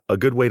a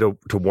good way to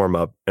warm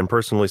up, and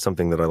personally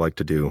something that I like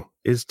to do,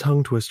 is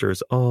tongue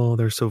twisters. Oh,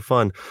 they're so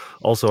fun.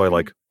 Also,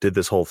 I did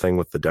this whole thing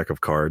with the deck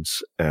of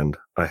cards, and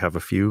I have a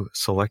few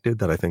selected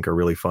that I think are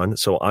really fun.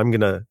 So I'm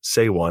going to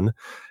say one,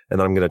 and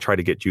then I'm going to try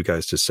to get you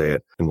guys to say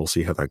it, and we'll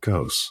see how that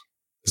goes.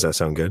 Does that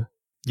sound good?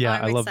 Yeah,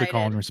 I'm I love excited. the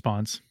call and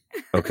response.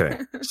 Okay.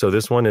 So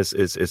this one is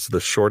it's the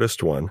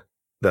shortest one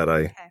that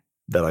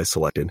I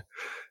selected,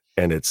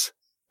 and it's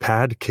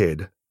pad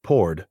kid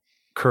poured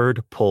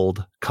curd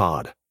pulled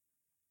cod.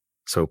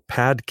 So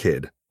pad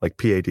kid, like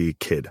PAD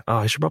kid. Oh,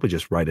 I should probably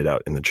just write it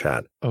out in the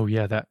chat. Oh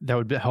yeah, that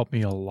would help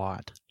me a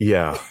lot.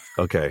 Yeah.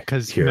 Okay.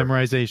 Because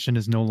memorization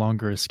is no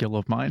longer a skill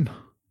of mine.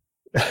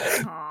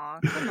 Aw,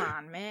 come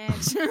on,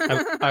 Mitch.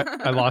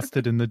 I lost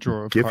it in the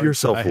drawer of Give cards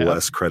yourself that I have.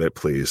 less credit,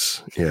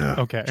 please. Yeah.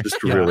 Okay. Just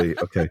Yeah. really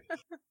okay.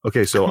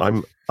 Okay, so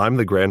I'm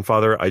the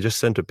grandfather. I just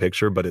sent a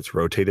picture, but it's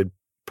rotated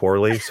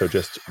poorly. So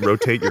just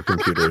rotate your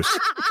computers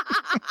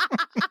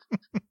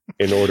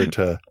in order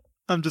to.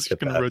 I'm just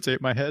going to rotate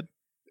my head.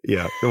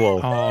 Yeah. Well.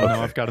 Oh okay.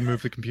 no, I've got to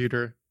move the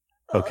computer.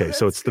 Okay,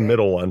 so it's the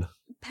middle one.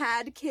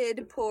 Pad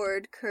kid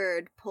poured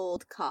curd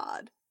pulled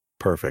cod.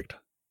 Perfect.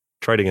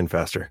 Try it again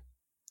faster.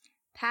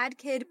 Pad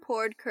kid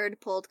poured curd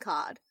pulled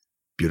cod.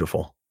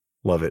 Beautiful.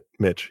 Love it.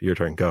 Mitch, your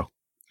turn. Go.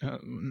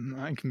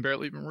 I can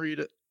barely even read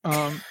it.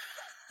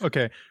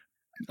 Okay.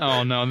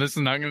 Oh no, this is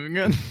not going to be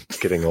good. It's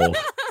getting old.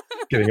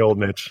 Getting old,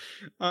 Mitch.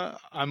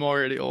 I'm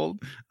already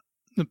old.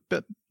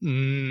 But,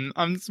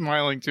 I'm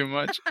smiling too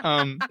much.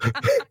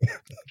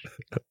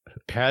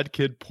 Pad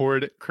kid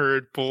poured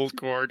curd pulled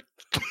cord.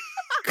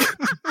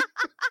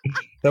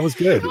 That was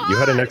good. You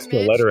had an extra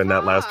Mitch, letter in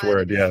that last God.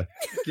 word. Yeah.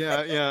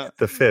 Yeah.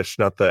 The fish,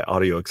 not the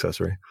audio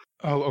accessory.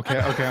 Oh, okay.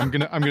 I'm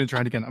gonna try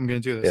it again. I'm gonna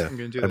do this. Yeah, I'm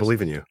gonna do this. I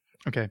believe in you.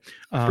 Okay.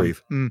 Breathe.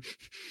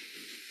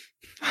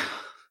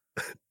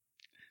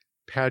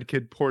 Pad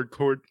kid poured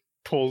cord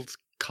pulled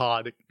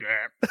cod.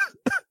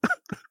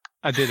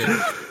 I did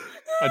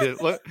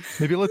it.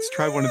 Maybe let's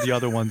try one of the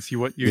other ones. You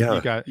want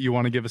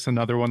to give us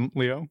another one,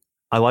 Leo?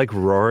 I like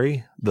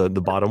Rory, the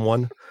bottom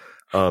one.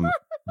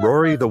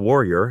 Rory the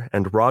warrior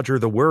and Roger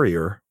the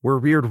worrier were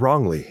reared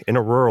wrongly in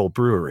a rural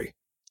brewery.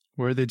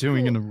 What are they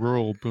doing in a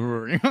rural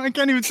brewery? I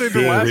can't even say the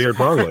Being last. reared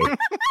wrongly.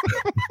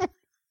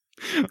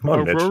 Come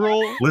on, Mitch.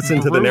 Rural Listen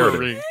to the narrative.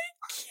 brewery. Can't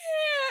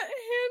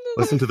handle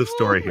Listen to the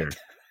story word.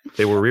 here.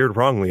 They were reared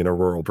wrongly in a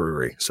rural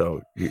brewery.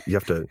 So you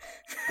have to,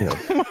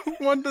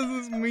 What does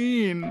this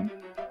mean?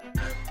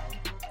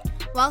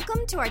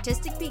 Welcome to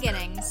Artistic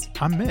Beginnings.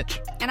 I'm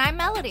Mitch. And I'm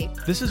Melody.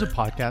 This is a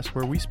podcast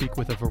where we speak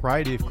with a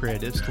variety of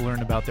creatives to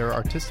learn about their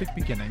artistic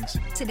beginnings.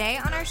 Today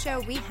on our show,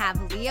 we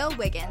have Leo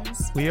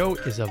Wiggins. Leo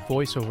is a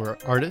voiceover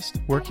artist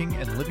working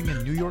and living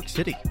in New York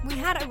City. We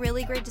had a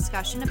really great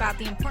discussion about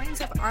the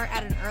importance of art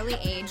at an early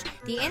age,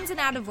 the ins and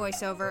outs of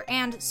voiceover,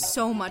 and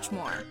so much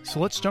more. So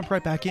let's jump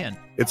right back in.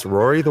 It's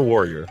Rory the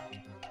warrior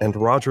and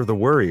Roger the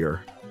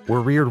worrier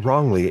were reared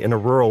wrongly in a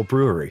rural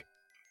brewery.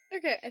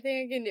 Okay, I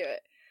think I can do it.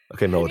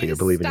 Okay, Melody, I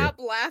believe in you. Stop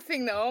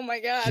laughing, though. Oh my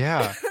god.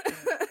 Yeah.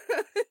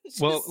 It's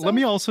Well, just so let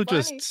me also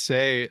funny. just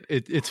say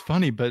it's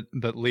funny, but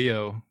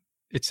Leo,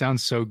 it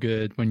sounds so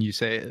good when you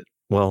say it.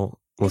 Well,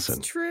 listen,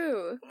 It's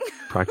true.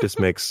 practice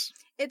makes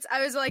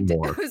I was like,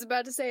 More I was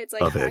about to say, it's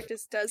like of it.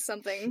 practice does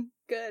something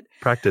good.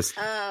 practice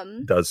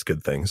Um, does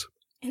good things.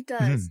 it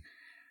does.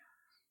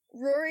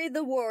 Rory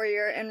the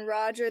warrior and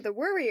Roger the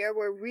worrier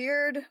were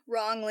reared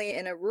wrongly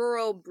in a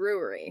rural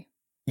brewery.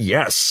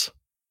 Yes.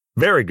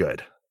 Very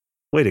good.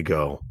 Way to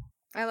go.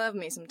 I love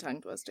me some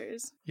tongue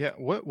twisters. Yeah.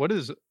 What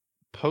is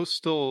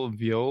postal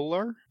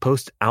violar?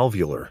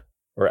 Post-alveolar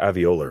or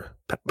alveolar.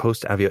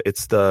 Post-alveolar.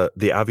 It's the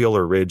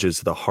alveolar ridge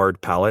is the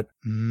hard palate.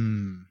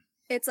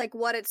 It's like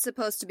what it's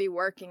supposed to be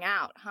working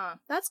out, huh?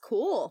 That's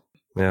cool.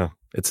 Yeah.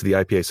 It's the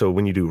IPA. So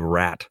when you do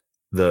rat,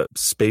 the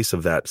space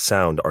of that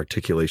sound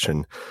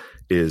articulation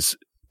is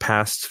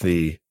past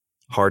the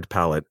hard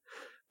palate,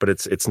 but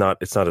it's not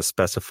a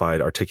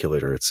specified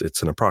articulator.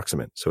 It's an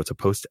approximate. So it's a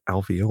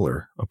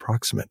post-alveolar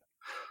approximate.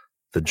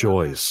 The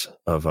joys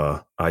of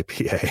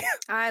IPA.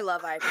 I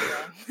love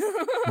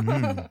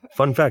IPA.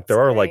 Fun fact, there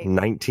It's are like great.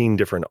 19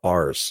 different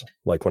R's.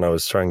 Like when I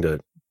was trying to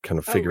kind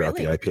of Oh, figure out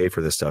the really? IPA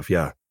for this stuff.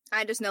 Yeah.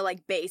 I just know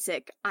like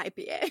basic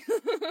IPA.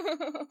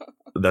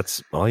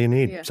 That's all you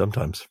need Yeah.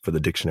 sometimes for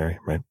the dictionary,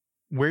 right?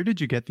 Where did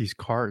you get these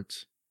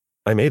cards?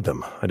 I made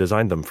them. I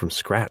designed them from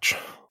scratch.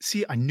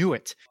 See, I knew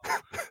it.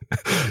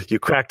 You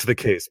cracked the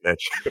case,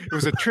 Mitch. It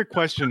was a trick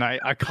question.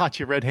 I caught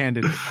you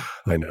red-handed.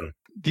 I know.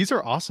 These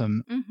are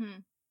awesome. Mm-hmm.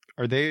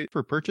 Are they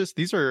for purchase?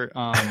 These are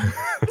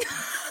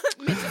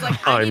Mitch is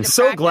like, I need I'm to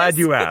so glad practice.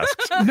 you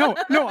asked. no,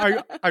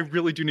 I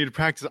really do need to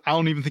practice. I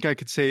don't even think I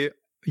could say it.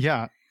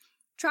 Yeah.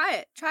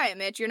 Try it,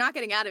 Mitch. You're not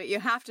getting out of it. You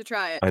have to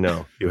try it. I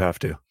know. You have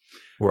to.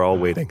 We're all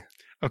waiting.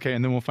 Okay,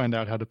 and then we'll find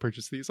out how to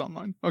purchase these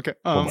online. Okay.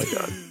 Oh my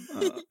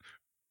God.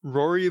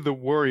 Rory the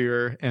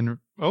warrior and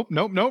nope.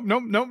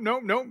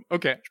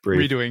 Okay,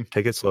 Breathe. redoing.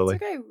 Take it slowly.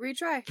 It's okay.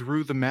 Retry.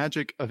 Through the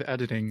magic of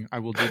editing, I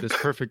will do this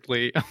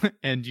perfectly,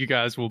 and you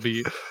guys will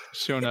be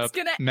shown up Are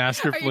you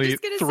masterfully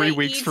just gonna 3 say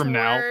weeks each from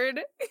now. word?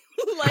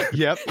 like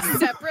Yep.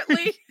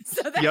 separately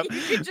so that Yep.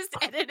 you can just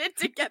edit it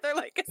together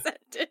like a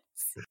sentence.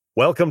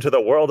 Welcome to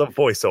the world of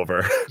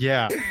voiceover.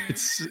 Yeah,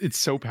 it's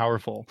so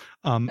powerful.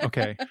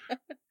 Okay.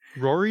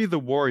 Rory the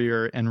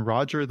Warrior and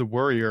Roger the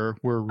Warrior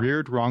were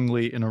reared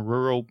wrongly in a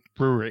rural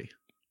brewery.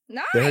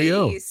 Nice. There you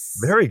go.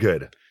 Very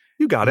good.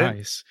 You got it.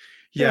 Nice.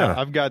 Yeah,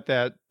 Yeah. I've got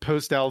that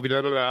post-al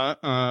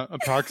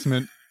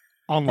approximate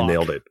on lock.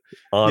 Nailed it.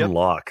 On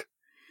lock.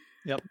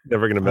 Yep.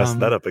 Never going to mess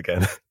that up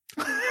again.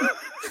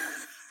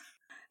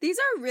 These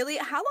are really,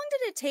 how long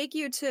did it take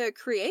you to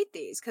create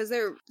these? Because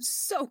they're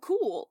so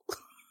cool.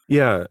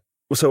 Yeah.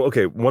 So,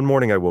 okay, one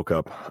morning I woke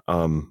up,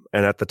 and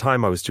at the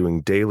time I was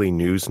doing daily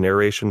news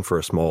narration for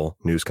a small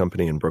news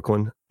company in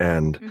Brooklyn,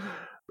 and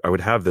I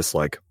would have this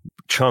like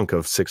chunk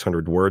of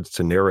 600 words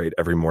to narrate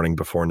every morning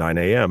before 9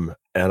 a.m.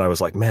 And I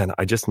was like, man,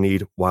 I just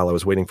need, while I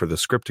was waiting for the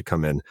script to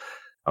come in,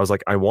 I was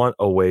like, I want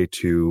a way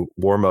to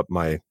warm up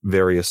my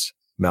various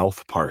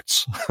mouth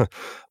parts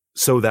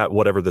so that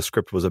whatever the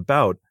script was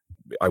about,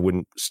 I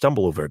wouldn't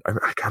stumble over it.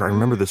 I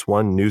remember this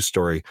one news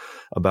story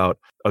about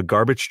a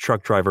garbage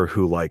truck driver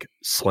who like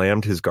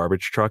slammed his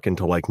garbage truck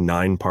into like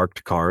 9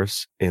 parked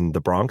cars in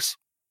the Bronx.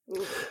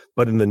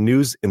 But in the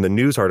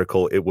news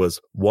article, it was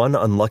one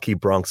unlucky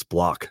Bronx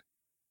block.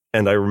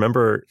 And I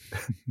remember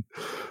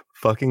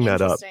fucking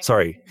that up.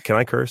 Sorry, can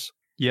I curse?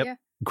 Yep. Yeah.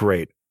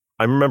 Great.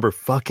 I remember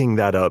fucking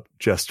that up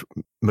just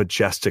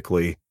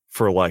majestically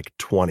for like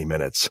 20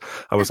 minutes.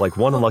 I was like,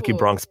 one unlucky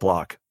Bronx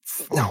block.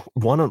 No,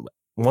 one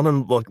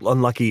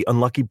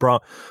unlucky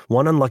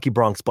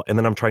Bronx block. And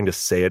then I'm trying to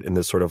say it in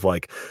this sort of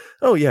like,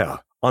 oh yeah,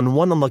 on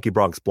one unlucky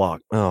Bronx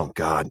block. Oh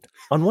God.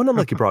 On one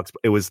unlucky Bronx,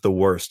 it was the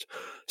worst.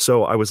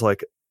 So I was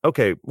like,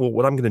 okay, well,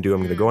 what I'm going to do, I'm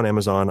going to go on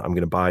Amazon. I'm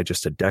going to buy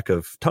just a deck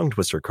of tongue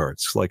twister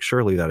cards. Like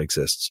surely that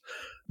exists,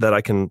 that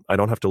I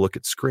don't have to look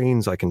at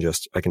screens. I can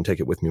take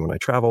it with me when I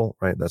travel,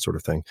 right? That sort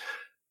of thing.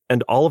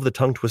 And all of the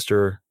tongue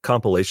twister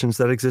compilations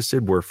that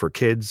existed were for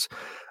kids,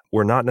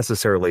 were not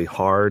necessarily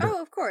hard.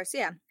 Oh, of course.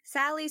 Yeah.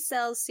 Sally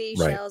sells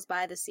seashells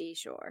by the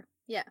seashore.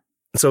 Yeah.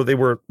 So they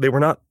were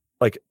not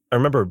like, I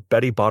remember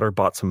Betty Botter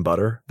bought some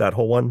butter, that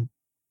whole one.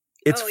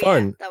 It's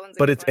fun,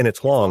 but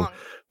it's long,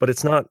 but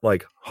it's not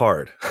like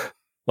hard.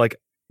 Like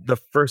the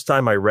first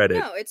time I read it.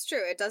 No, it's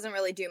true. It doesn't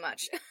really do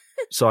much.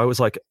 So I was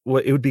like,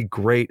 well, it would be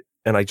great.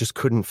 And I just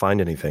couldn't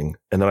find anything.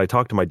 And then I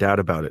talked to my dad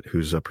about it,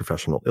 who's a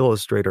professional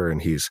illustrator.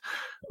 And he's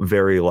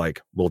very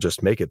like, we'll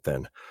just make it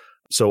then.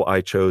 So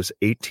I chose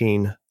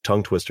 18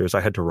 tongue twisters.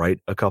 I had to write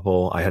a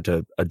couple. I had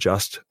to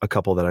adjust a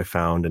couple that I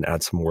found and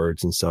add some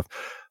words and stuff.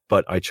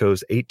 But I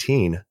chose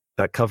 18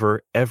 that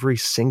cover every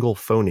single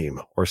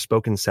phoneme or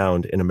spoken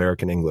sound in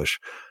American English.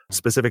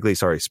 Specifically,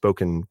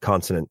 spoken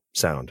consonant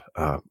sound.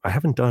 I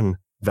haven't done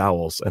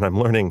vowels, and I'm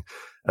learning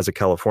as a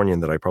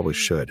Californian that I probably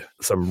should.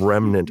 Some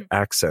remnant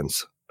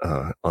accents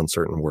on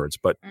certain words.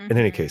 But in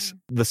any case,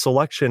 the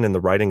selection and the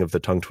writing of the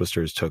tongue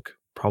twisters took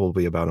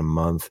probably about a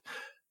month.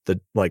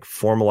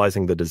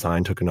 Formalizing the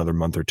design took another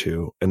month or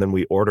two. And then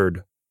we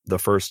ordered the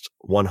first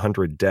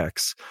 100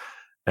 decks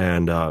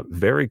and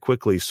very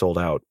quickly sold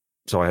out.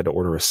 So I had to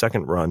order a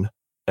second run.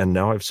 And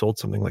now I've sold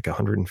something like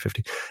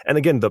 150. And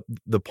again,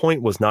 the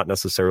point was not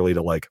necessarily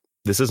to like,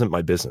 this isn't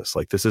my business.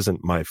 Like, this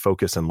isn't my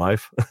focus in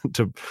life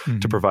to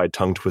provide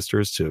tongue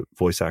twisters to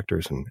voice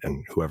actors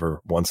and whoever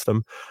wants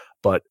them.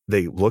 But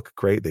they look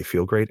great. They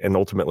feel great. And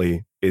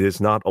ultimately, it is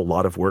not a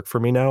lot of work for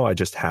me now. I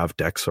just have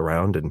decks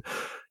around. And,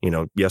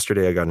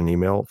 yesterday I got an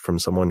email from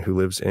someone who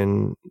lives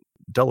in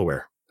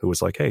Delaware who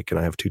was like, hey, can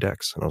I have 2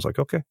 decks? And I was like,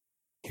 okay,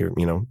 here,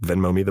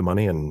 Venmo me the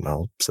money and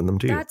I'll send them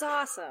to you. That's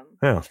awesome.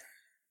 Yeah.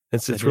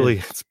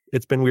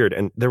 It's been weird.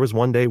 And there was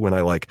one day when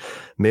I like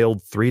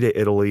mailed 3 to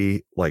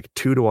Italy, like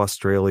 2 to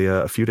Australia,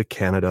 a few to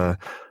Canada,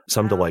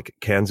 some to like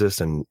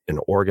Kansas and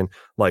Oregon,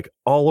 like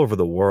all over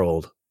the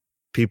world.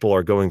 People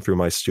are going through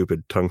my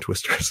stupid tongue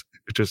twisters,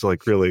 which is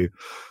like really,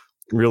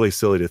 really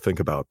silly to think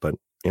about. But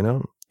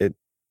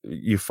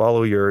you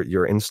follow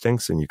your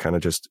instincts and you kind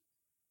of just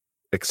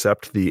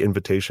accept the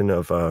invitation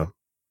of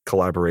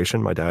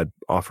collaboration. My dad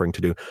offering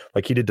to do,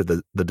 like he did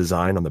the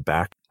design on the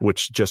back,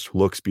 which just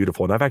looks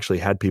beautiful. And I've actually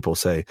had people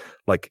say,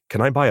 like,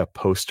 can I buy a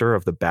poster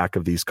of the back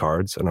of these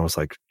cards? And I was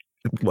like,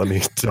 let me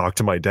talk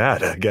to my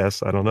dad, I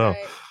guess. I don't know.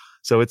 Right.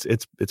 So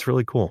it's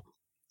really cool.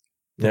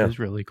 Yeah. It is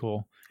really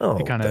cool. Oh,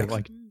 it kind of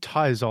like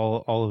ties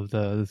all of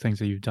the things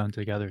that you've done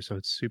together. So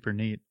it's super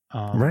neat.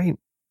 Right.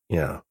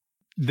 Yeah.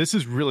 This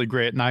is really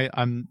great. And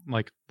I'm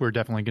like, we're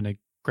definitely going to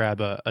grab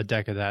a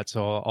deck of that.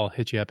 So I'll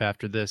hit you up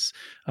after this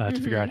to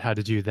figure out how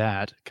to do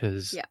that.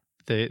 Cause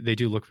they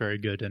do look very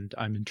good and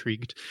I'm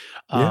intrigued.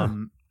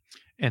 And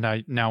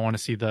I now want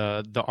to see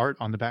the art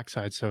on the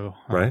backside. So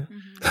right.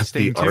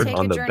 The art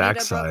on the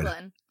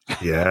backside.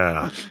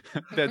 Yeah.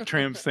 That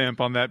tramp stamp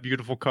on that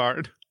beautiful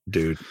card.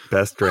 Dude,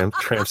 best tramp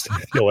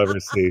stamp you'll ever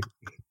see.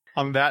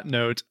 On that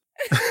note,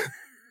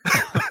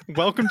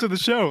 welcome to the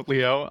show,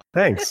 Leo.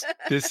 Thanks.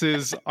 This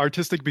is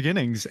Artistic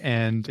Beginnings.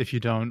 And if you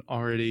don't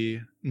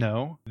already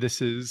know, this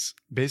is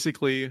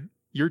basically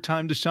your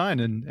time to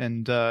shine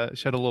and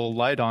shed a little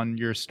light on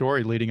your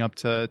story leading up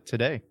to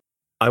today.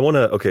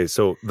 Okay,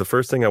 so the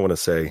first thing I want to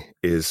say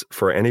is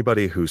for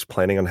anybody who's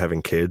planning on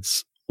having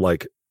kids,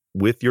 like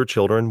with your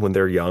children when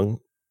they're young,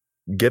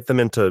 get them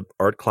into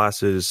art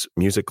classes,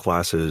 music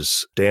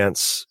classes,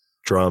 dance,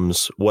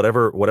 drums,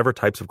 whatever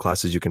types of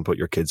classes you can put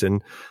your kids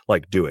in,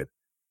 like do it.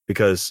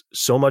 Because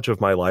so much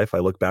of my life, I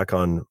look back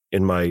on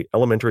in my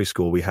elementary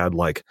school, we had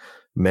like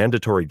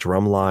mandatory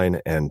drumline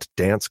and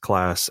dance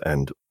class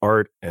and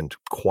art and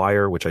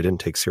choir, which I didn't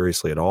take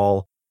seriously at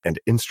all, and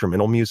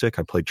instrumental music.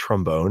 I played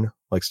trombone,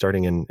 like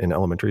starting in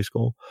elementary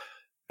school.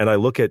 And I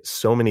look at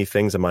so many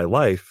things in my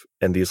life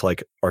and these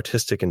like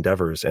artistic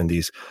endeavors and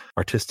these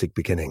artistic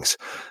beginnings.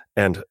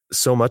 And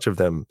so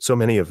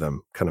many of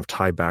them kind of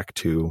tie back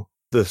to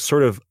the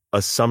sort of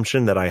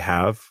assumption that I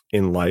have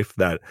in life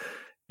that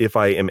if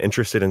I am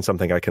interested in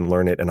something, I can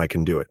learn it and I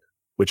can do it,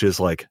 which is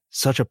like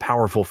such a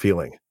powerful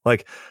feeling.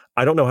 Like,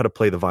 I don't know how to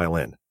play the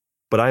violin,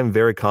 but I am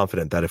very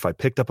confident that if I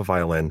picked up a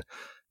violin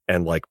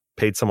and like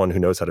paid someone who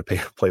knows how to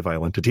play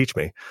violin to teach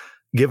me,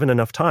 given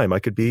enough time, I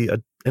could be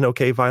an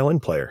okay violin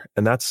player.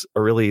 And that's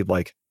a really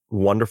like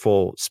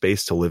wonderful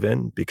space to live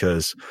in,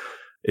 because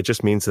it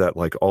just means that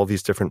like all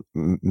these different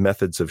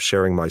methods of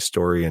sharing my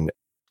story and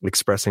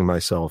expressing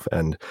myself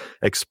and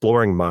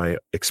exploring my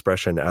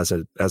expression as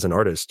an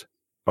artist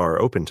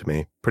are open to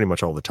me pretty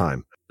much all the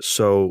time.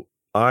 So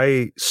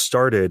I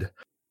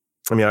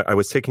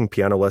was taking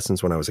piano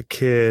lessons when I was a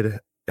kid.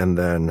 And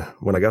then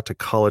when I got to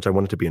college, I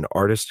wanted to be an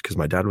artist because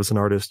my dad was an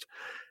artist.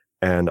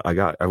 And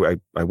I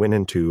went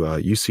into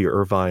UC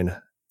Irvine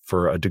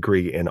for a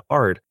degree in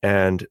art,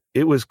 and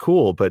it was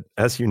cool. But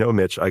as you know,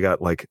 Mitch, I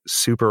got like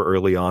super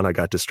early on, I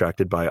got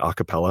distracted by a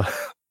cappella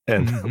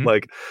and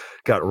like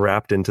got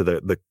wrapped into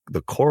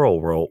the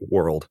choral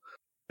world.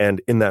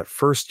 And in that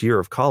first year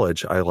of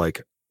college, I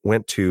like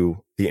went to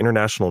the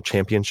International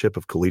Championship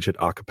of Collegiate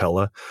A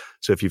Cappella.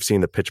 So if you've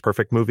seen the Pitch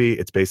Perfect movie,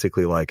 it's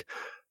basically like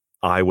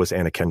I was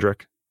Anna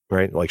Kendrick,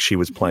 right? Like she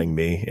was playing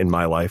me in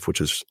my life, which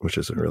is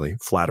really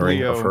flattering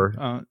Leo, of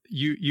her.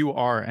 You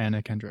are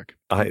Anna Kendrick.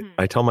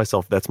 I tell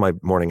myself that's my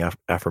morning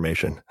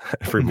affirmation.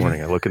 Every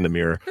morning I look in the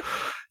mirror.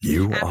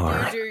 You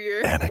are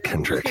Anna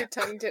Kendrick. Your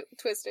tongue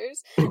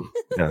twisters.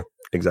 Yeah,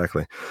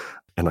 exactly.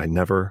 And I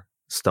never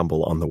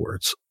stumble on the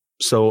words.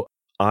 So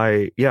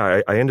I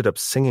ended up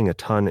singing a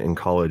ton in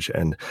college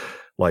and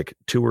like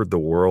toured the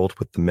world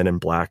with the Men in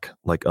Black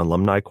like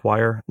alumni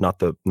choir, not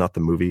the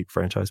movie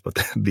franchise,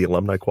 but the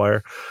alumni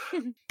choir.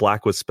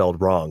 Black was spelled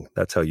wrong.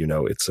 That's how you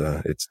know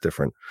it's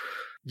different.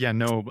 Yeah,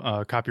 no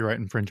copyright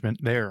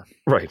infringement there.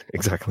 Right,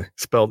 exactly.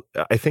 Spelled.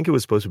 I think it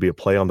was supposed to be a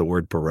play on the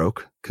word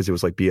Baroque because it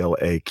was like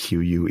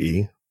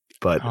BLAQUE,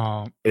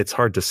 but it's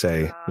hard to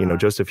say. You know,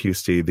 Joseph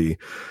Husty, the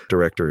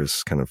director,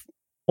 is kind of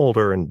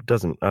older and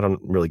I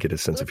don't really get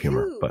his sense of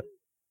humor, but.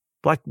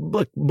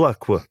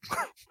 Blackwa.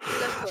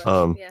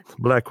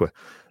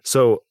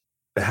 So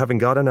having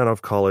gotten out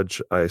of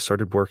college, I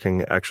started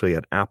working actually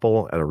at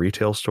Apple at a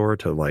retail store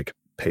to like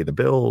pay the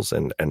bills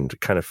and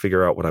kind of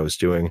figure out what I was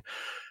doing.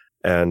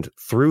 And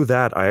through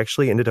that, I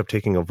actually ended up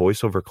taking a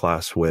voiceover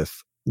class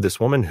with this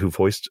woman who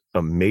voiced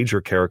a major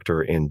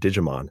character in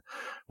Digimon,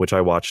 which I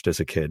watched as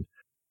a kid.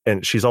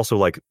 And she's also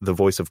like the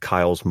voice of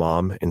Kyle's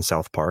mom in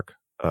South Park.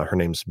 Her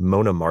name's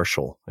Mona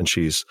Marshall, and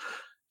she's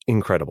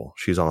incredible.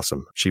 She's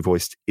awesome. She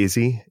voiced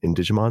Izzy in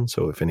Digimon.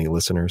 So if any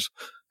listeners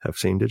have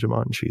seen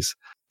Digimon, she's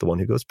the one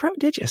who goes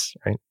prodigious,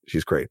 right?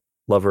 She's great.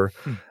 Love her.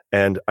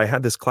 And I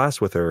had this class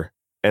with her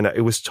and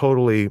it was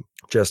totally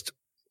just,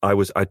 I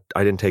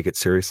didn't take it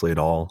seriously at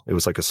all. It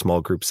was like a small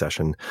group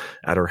session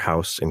at her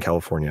house in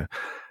California.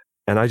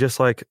 And I just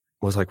like,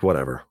 was like,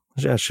 whatever.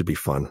 Yeah, it should be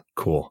fun.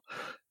 Cool.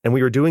 And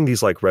we were doing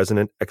these like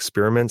resonant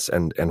experiments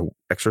and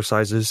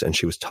exercises. And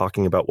she was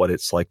talking about what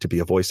it's like to be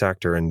a voice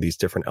actor and these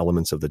different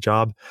elements of the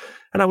job.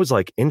 And I was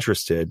like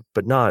interested,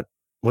 but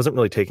wasn't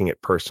really taking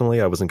it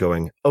personally. I wasn't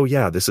going, oh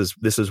yeah, this is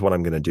what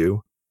I'm going to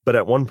do. But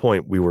at one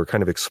point we were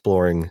kind of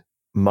exploring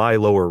my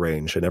lower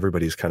range and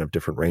everybody's kind of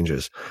different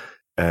ranges.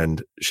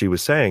 And she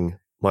was saying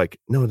like,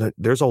 no,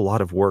 there's a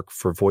lot of work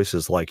for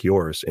voices like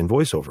yours in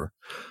voiceover.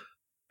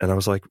 And I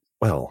was like,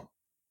 well,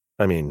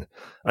 I mean,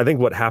 I think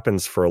what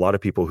happens for a lot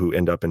of people who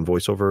end up in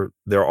voiceover,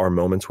 there are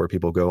moments where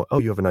people go, oh,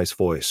 you have a nice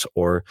voice,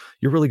 or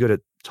you're really good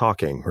at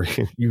talking, or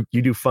you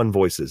do fun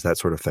voices, that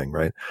sort of thing,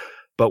 right?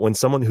 But when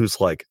someone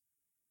who's like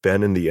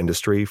been in the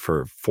industry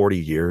for 40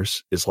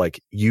 years is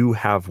like, you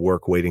have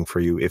work waiting for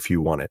you if you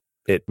want it.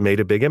 It made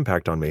a big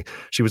impact on me.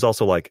 She was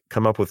also like,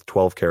 come up with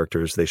 12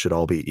 characters. They should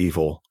all be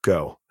evil.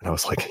 Go. And I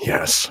was like,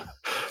 yes,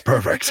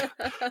 perfect.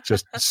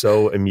 Just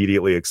so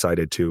immediately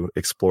excited to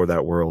explore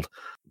that world.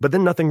 But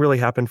then nothing really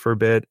happened for a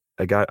bit.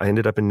 I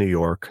ended up in New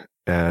York,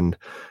 and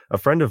a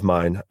friend of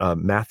mine,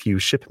 Matthew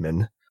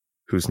Shipman,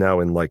 who's now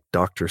in like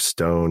Dr.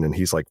 Stone, and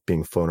he's like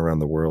being flown around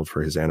the world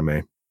for his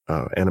anime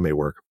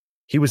work.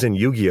 He was in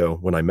Yu-Gi-Oh!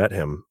 When I met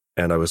him.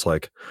 And I was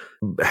like,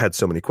 had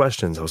so many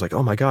questions. I was like,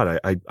 oh my God,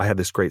 I had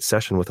this great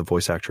session with a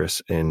voice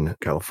actress in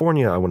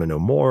California. I want to know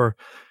more.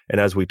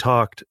 And as we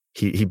talked,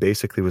 he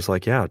basically was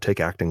like, yeah, take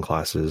acting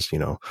classes,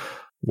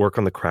 work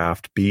on the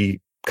craft,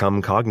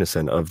 become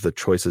cognizant of the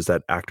choices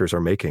that actors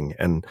are making.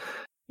 And,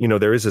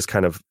 there is this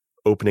kind of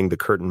opening the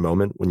curtain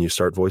moment when you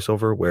start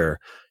voiceover where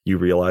you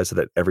realize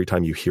that every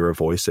time you hear a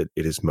voice, it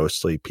is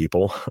mostly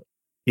people,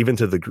 even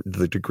to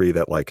the degree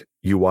that like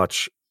you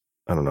watch,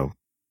 I don't know,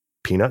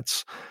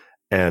 Peanuts,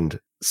 and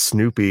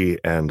Snoopy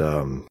and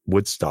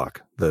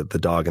Woodstock, the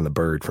dog and the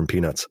bird from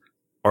Peanuts,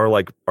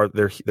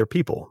 they're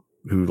people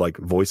who like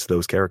voice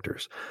those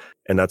characters.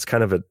 And that's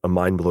kind of a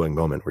mind-blowing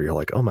moment where you're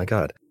like, oh my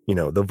God,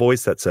 the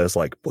voice that says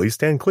like, please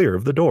stand clear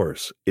of the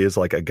doors is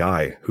like a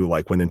guy who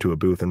like went into a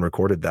booth and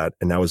recorded that.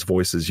 And now his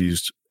voice is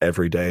used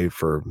every day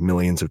for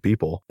millions of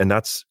people. And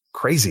that's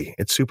crazy.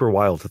 It's super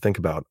wild to think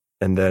about.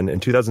 And then in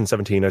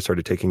 2017, I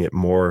started taking it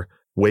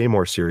way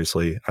more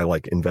seriously. I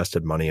like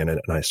invested money in it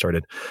and I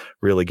started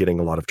really getting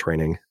a lot of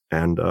training.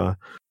 And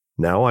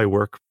now I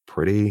work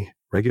pretty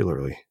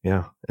regularly.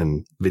 Yeah.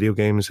 And video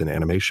games and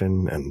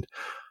animation and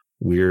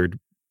weird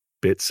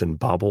bits and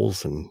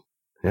bobbles. And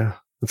yeah,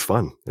 it's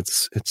fun.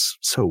 It's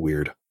so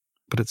weird,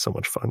 but it's so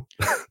much fun.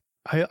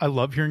 I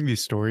love hearing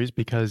these stories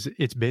because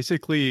it's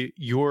basically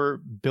you're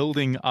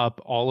building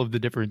up all of the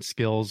different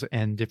skills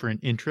and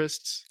different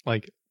interests,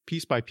 like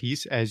piece by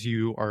piece as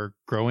you are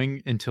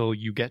growing until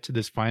you get to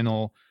this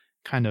final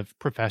kind of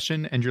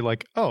profession. And you're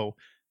like, oh,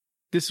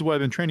 this is what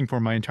I've been training for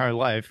my entire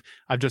life.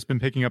 I've just been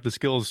picking up the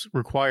skills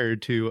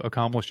required to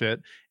accomplish it.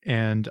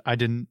 And I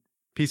didn't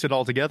piece it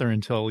all together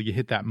until you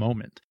hit that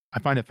moment. I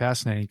find it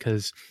fascinating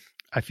because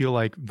I feel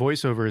like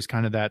voiceover is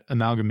kind of that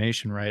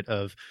amalgamation, right,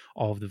 of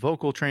all of the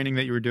vocal training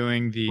that you were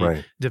doing,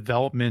 the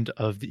development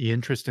of the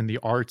interest in the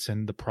arts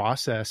and the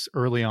process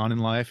early on in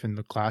life and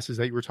the classes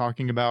that you were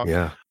talking about.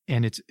 Yeah.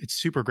 And it's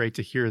super great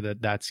to hear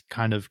that that's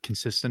kind of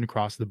consistent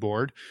across the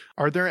board.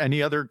 Are there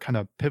any other kind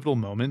of pivotal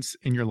moments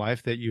in your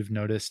life that you've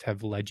noticed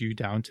have led you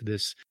down to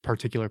this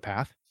particular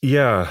path?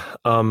 Yeah.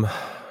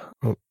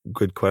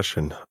 Good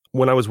question.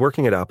 When I was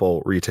working at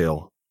Apple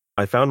retail,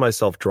 I found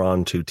myself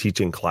drawn to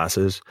teaching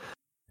classes.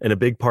 And a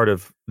big part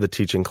of the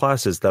teaching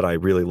classes that I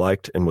really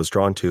liked and was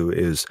drawn to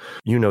is,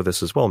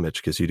 this as well,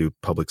 Mitch, because you do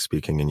public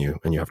speaking and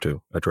you have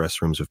to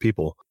address rooms of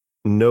people.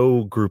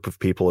 No group of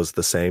people is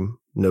the same.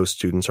 No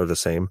students are the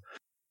same.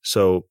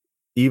 So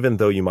even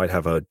though you might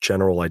have a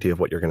general idea of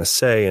what you're going to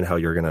say and how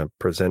you're going to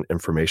present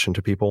information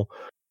to people,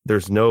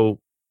 there's no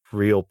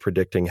real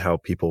predicting how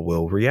people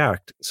will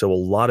react. So a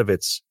lot of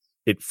it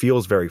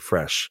feels very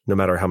fresh, no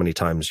matter how many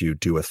times you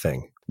do a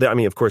thing. I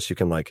mean, of course you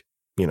can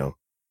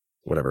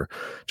whatever,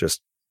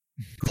 just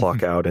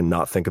clock out and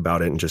not think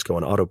about it and just go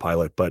on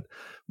autopilot. But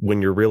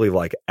when you're really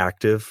like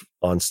active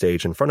on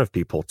stage in front of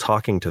people,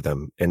 talking to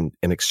them and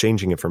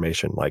exchanging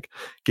information, like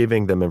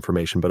giving them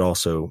information, but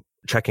also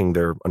checking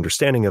their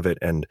understanding of it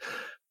and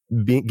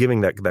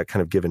giving that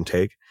kind of give and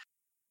take,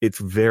 it's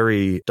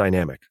very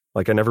dynamic.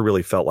 Like I never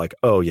really felt like,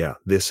 oh yeah,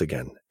 this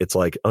again. It's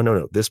like, oh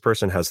no, this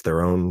person has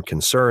their own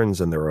concerns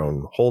and their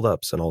own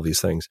holdups and all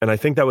these things. And I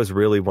think that was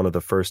really one of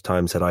the first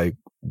times that I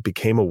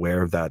became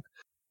aware that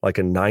like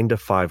a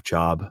 9-to-5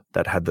 job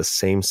that had the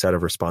same set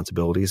of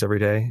responsibilities every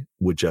day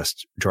would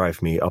just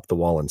drive me up the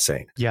wall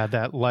insane. Yeah,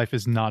 that life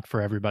is not for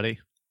everybody.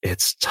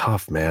 It's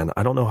tough, man.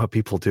 I don't know how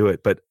people do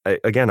it, but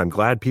I'm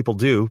glad people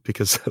do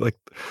because like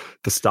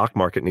the stock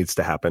market needs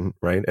to happen,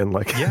 right? And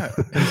like, yeah,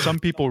 and some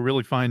people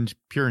really find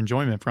pure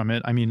enjoyment from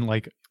it. I mean,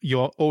 like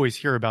you'll always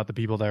hear about the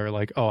people that are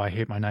like, oh, I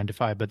hate my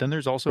 9-to-5, but then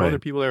there's also other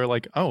people that are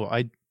like, oh,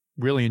 I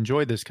really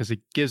enjoy this because it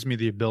gives me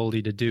the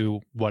ability to do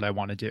what I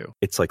want to do.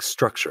 It's like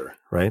structure,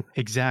 right?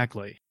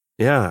 Exactly.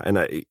 Yeah, and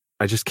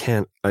I just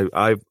can't.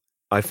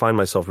 I find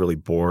myself really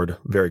bored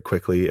very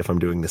quickly if I'm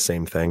doing the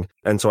same thing.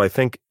 And so I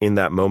think in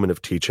that moment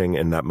of teaching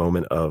and that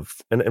moment of,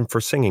 and for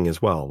singing as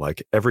well,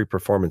 like every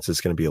performance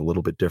is going to be a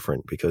little bit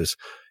different because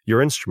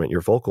your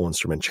vocal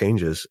instrument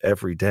changes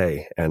every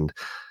day. And,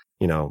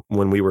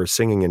 when we were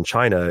singing in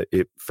China,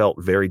 it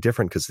felt very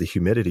different because the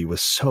humidity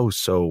was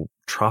so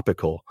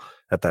tropical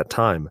at that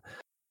time.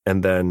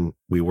 And then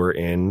we were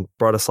in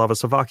Bratislava,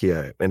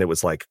 Slovakia, and it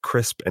was like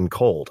crisp and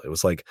cold. It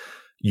was like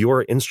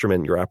your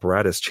instrument, your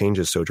apparatus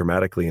changes so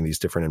dramatically in these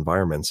different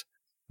environments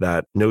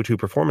that no two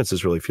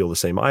performances really feel the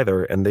same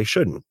either, and they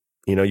shouldn't.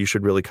 You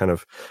should really kind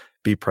of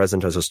be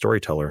present as a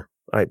storyteller.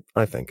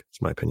 I think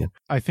it's my opinion.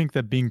 I think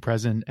that being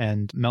present,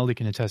 and Melody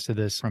can attest to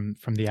this from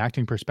the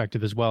acting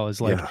perspective as well,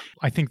 is like,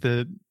 I think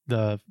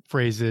the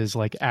phrase is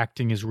like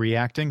acting is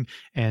reacting.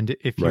 And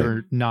if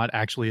you're not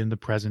actually in the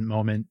present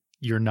moment,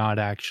 you're not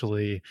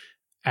actually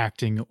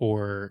acting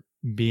or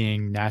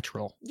being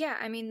natural. Yeah,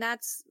 I mean,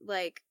 that's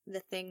like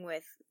the thing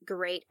with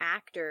great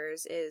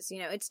actors is,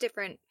 it's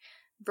different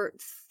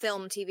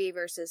film, TV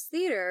versus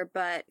theater,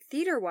 but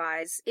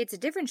theater-wise, it's a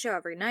different show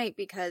every night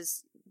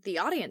because the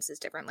audience is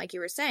different. Like you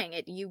were saying,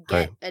 you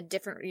get a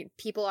different,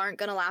 people aren't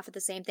going to laugh at the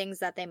same things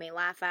that they may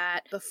laugh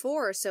at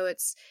before. So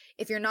it's,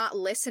 if you're not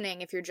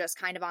listening, if you're just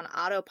kind of on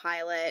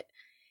autopilot,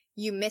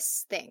 you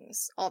miss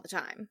things all the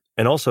time.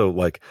 And also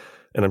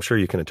and I'm sure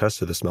you can attest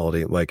to this,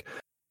 Melody,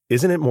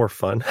 isn't it more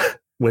fun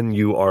when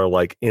you are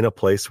in a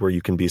place where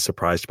you can be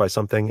surprised by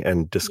something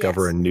and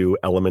discover a new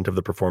element of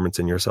the performance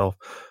in yourself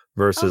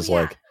versus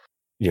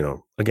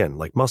again,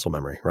 like muscle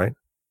memory, right?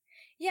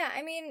 Yeah,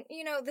 I mean,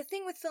 the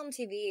thing with film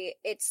TV,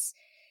 it's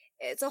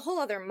it's a whole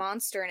other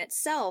monster in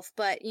itself,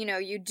 but, you know,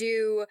 you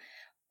do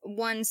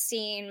one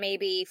scene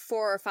maybe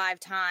 4 or 5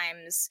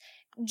 times,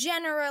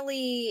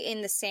 generally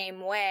in the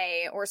same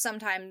way, or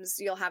sometimes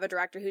you'll have a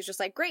director who's just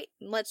like, great,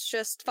 let's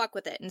just fuck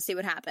with it and see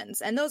what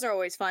happens. And those are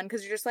always fun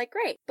because you're just like,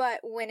 great. But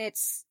when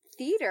it's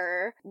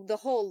theater, the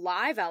whole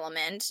live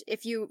element,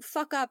 if you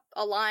fuck up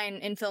a line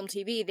in film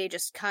TV, they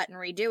just cut and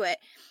redo it.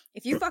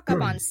 If you fuck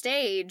up on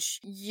stage,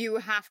 you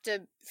have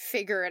to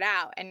figure it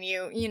out. And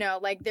you know,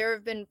 like there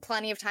have been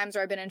plenty of times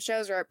where I've been in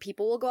shows where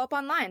people will go up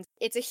on lines.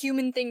 It's a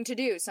human thing to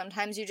do.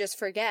 Sometimes you just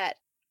forget.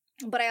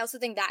 But I also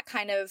think that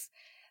kind of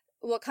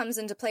what comes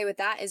into play with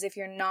that is if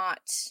you're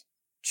not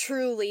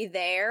truly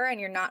there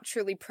and you're not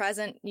truly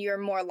present, you're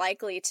more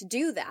likely to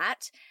do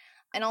that.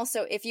 And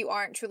also, if you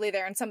aren't truly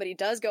there and somebody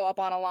does go up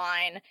on a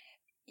line,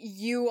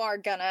 you are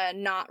gonna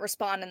not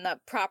respond in the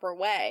proper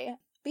way.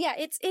 But yeah,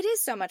 it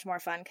is so much more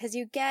fun because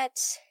you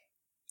get,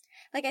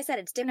 like I said,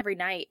 it's different every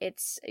night.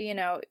 It's, you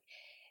know,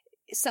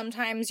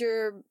 sometimes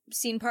your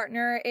scene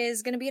partner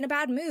is going to be in a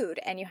bad mood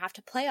and you have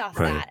to play off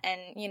that. And,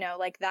 you know,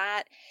 like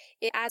that,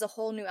 it adds a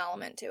whole new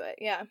element to it.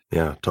 Yeah.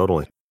 Yeah,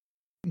 totally.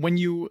 When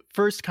you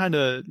first kind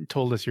of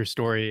told us your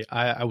story,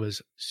 I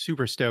was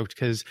super stoked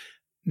because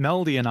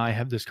Melody and I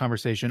have this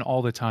conversation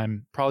all the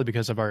time, probably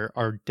because of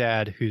our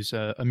dad, who's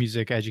a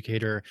music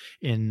educator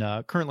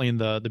currently in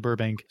the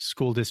Burbank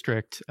school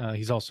district.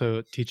 He's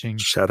also teaching.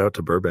 Shout out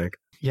to Burbank.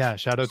 Yeah,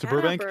 shout out to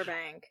Burbank.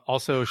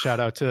 Also, shout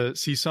out to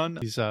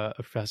CSUN. He's a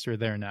professor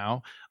there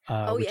now,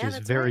 which is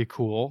very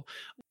cool.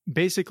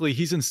 Basically,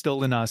 he's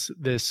instilled in us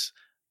this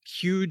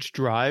huge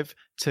drive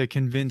to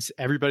convince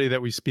everybody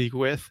that we speak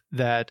with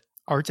that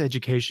arts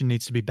education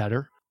needs to be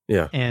better.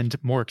 Yeah. And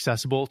more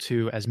accessible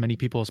to as many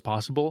people as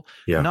possible.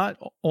 Yeah. Not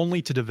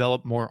only to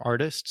develop more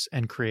artists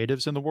and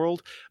creatives in the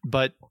world,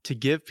 but to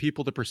give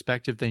people the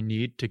perspective they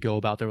need to go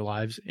about their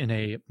lives in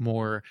a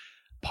more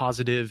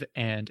positive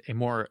and a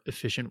more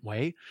efficient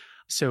way.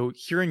 So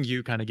hearing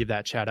you kind of give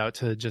that shout out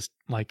to just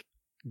like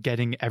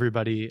getting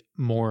everybody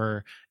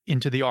more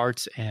into the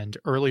arts and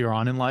earlier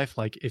on in life,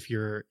 like if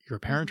you're a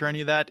parent or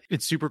any of that,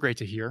 it's super great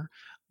to hear.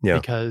 Yeah.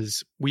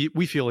 Because we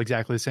feel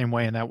exactly the same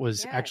way. And that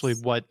was actually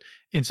what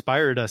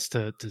inspired us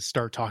to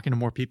start talking to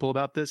more people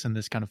about this in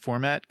this kind of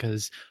format,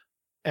 because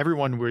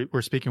everyone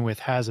we're speaking with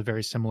has a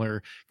very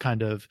similar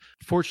kind of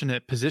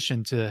fortunate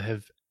position to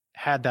have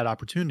had that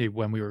opportunity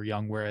when we were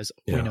young, whereas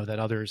we know that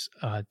others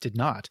did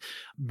not.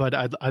 But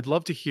I'd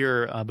love to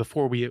hear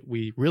before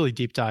we really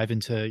deep dive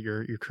into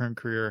your current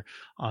career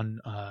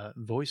on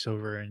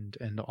voiceover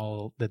and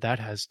all that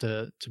has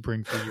to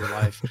bring for your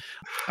life.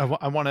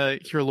 I want to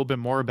hear a little bit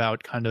more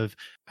about kind of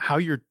how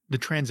the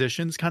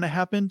transitions kind of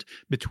happened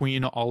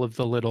between all of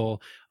the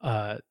little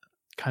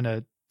kind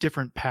of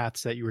different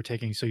paths that you were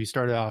taking. So you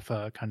started off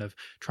kind of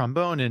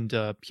trombone and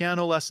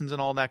piano lessons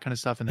and all that kind of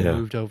stuff, and then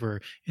moved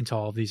over into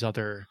all of these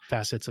other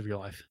facets of your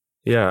life.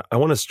 Yeah, I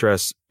want to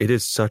stress it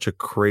is such a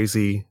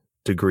crazy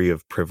degree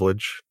of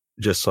privilege,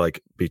 just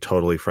like be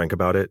totally frank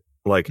about it.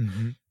 Like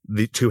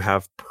to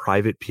have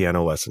private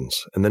piano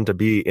lessons and then to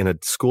be in a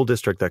school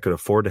district that could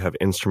afford to have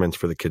instruments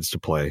for the kids to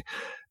play.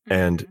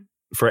 And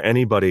for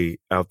anybody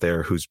out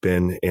there who's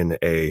been in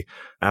a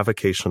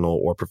avocational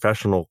or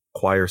professional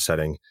choir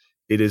setting,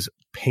 it is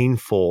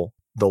painful,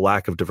 the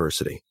lack of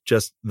diversity,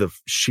 just the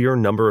sheer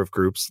number of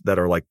groups that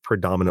are like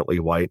predominantly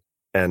white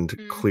and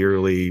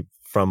clearly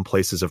from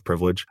places of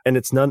privilege. And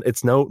it's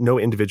no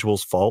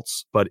individual's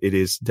faults, but it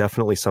is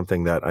definitely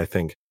something that I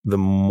think the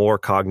more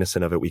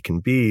cognizant of it we can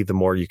be, the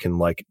more you can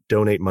like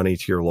donate money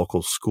to your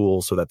local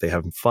school so that they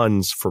have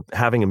funds for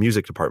having a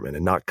music department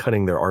and not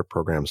cutting their art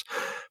programs.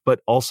 But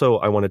also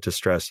I wanted to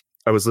stress,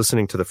 I was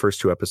listening to the first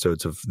 2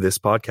 episodes of this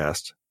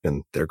podcast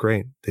and they're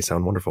great. They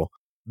sound wonderful.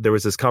 There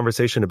was this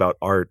conversation about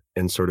art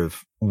and sort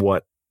of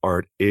what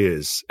art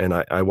is. And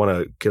I want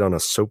to get on a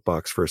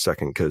soapbox for a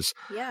second because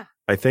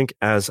I think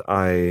as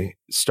I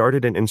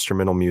started in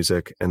instrumental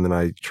music and then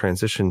I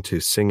transitioned to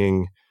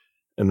singing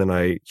and then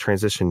I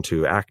transitioned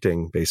to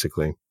acting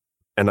basically.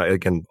 And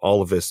again,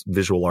 all of this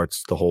visual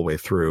arts the whole way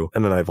through.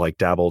 And then I've like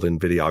dabbled in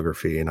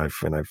videography and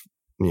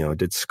I've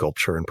did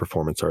sculpture and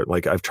performance art.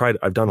 Like I've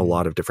done a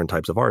lot of different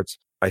types of arts.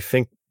 I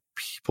think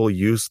people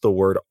use the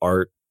word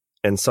art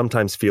and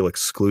sometimes feel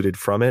excluded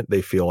from it.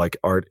 They feel like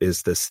art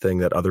is this thing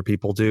that other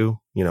people do.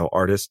 You know,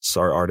 artists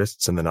are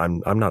artists. And then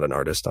I'm not an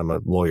artist. I'm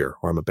a lawyer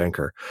or I'm a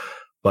banker.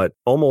 But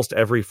almost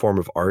every form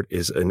of art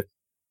and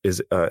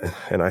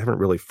I haven't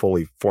really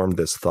fully formed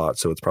this thought,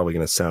 so it's probably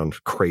going to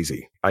sound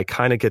crazy. I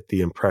kind of get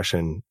the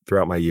impression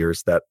throughout my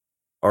years that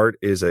art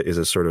is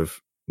a sort of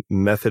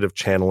method of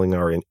channeling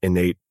our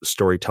innate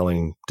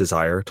storytelling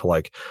desire to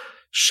like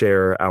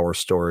share our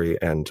story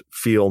and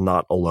feel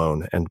not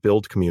alone and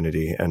build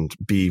community and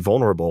be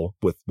vulnerable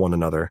with one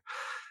another.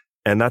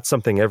 And that's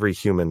something every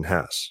human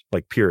has,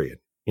 like period,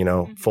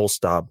 full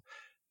stop.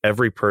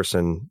 Every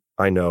person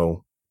I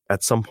know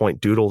at some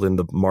point doodled in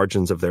the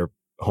margins of their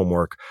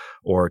homework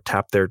or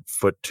tapped their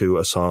foot to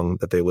a song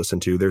that they listen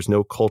to. There's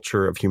no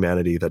culture of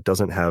humanity that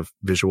doesn't have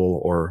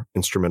visual or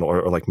instrumental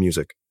or like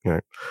music,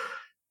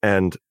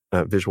 and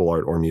visual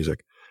art or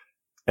music.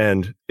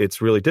 And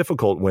it's really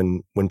difficult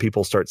when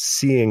people start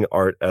seeing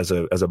art as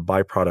a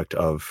byproduct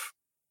of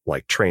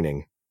like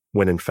training,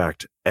 when in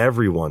fact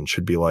everyone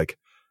should be like,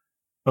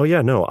 oh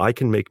yeah, no, I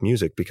can make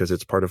music because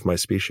it's part of my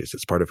species.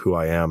 It's part of who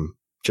I am.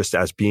 Just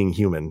as being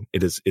human,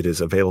 it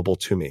is available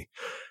to me.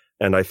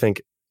 And I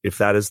think if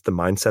that is the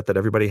mindset that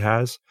everybody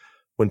has,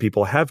 when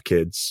people have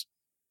kids,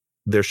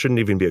 there shouldn't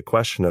even be a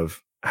question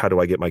of how do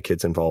I get my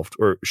kids involved,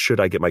 or should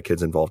I get my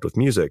kids involved with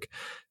music?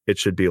 It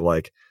should be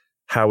like,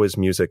 how is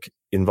music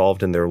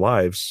involved in their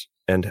lives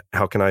and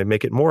how can I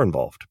make it more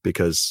involved?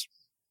 Because,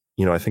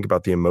 I think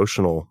about the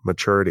emotional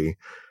maturity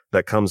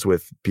that comes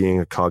with being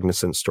a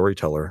cognizant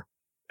storyteller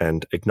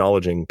and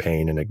acknowledging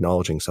pain and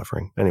acknowledging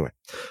suffering. Anyway,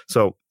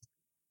 so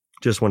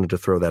just wanted to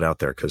throw that out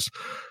there because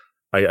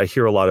I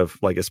hear a lot of,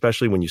 like,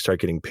 especially when you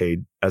start getting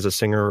paid as a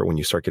singer or when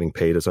you start getting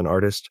paid as an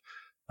artist,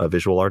 a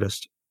visual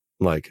artist,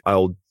 like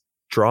I'll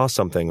draw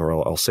something or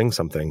I'll sing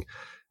something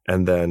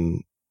and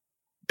then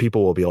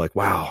people will be like,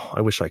 wow,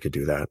 I wish I could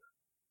do that.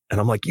 And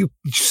I'm like, you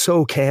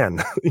so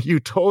can. You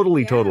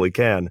totally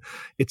can.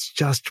 It's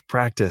just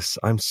practice.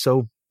 I'm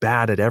so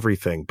bad at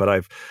everything, but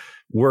I've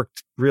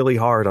worked really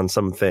hard on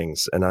some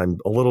things and I'm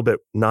a little bit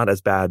not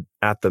as bad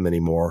at them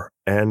anymore.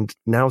 And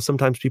now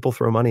sometimes people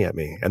throw money at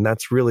me and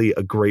that's really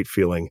a great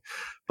feeling,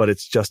 but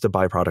it's just a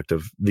byproduct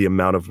of the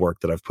amount of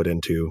work that I've put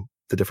into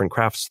the different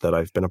crafts that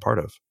I've been a part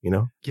of,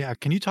 Yeah.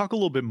 Can you talk a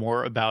little bit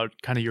more about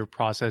kind of your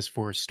process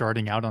for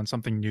starting out on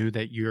something new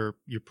that you're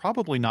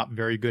probably not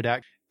very good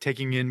at,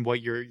 taking in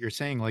what you're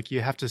saying, like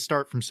you have to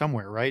start from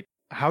somewhere, right?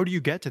 How do you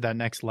get to that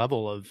next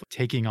level of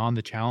taking on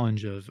the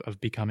challenge of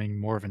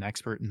becoming more of an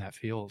expert in that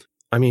field?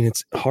 I mean,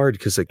 it's hard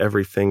because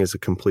everything is a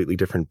completely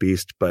different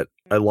beast, but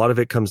a lot of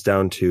it comes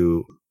down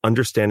to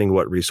understanding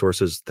what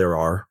resources there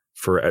are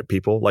for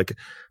people. Like,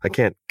 I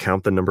can't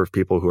count the number of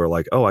people who are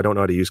like, oh, I don't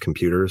know how to use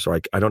computers, or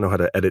I don't know how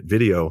to edit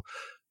video,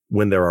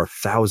 when there are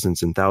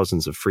thousands and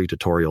thousands of free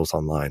tutorials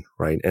online,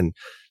 right? And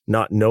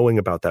not knowing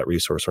about that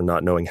resource or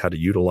not knowing how to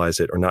utilize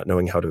it or not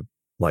knowing how to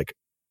like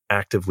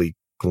actively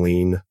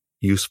glean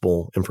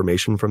useful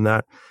information from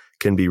that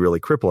can be really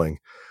crippling.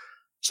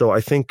 So I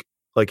think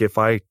like if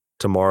I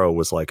tomorrow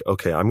was like,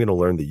 okay, I'm going to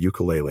learn the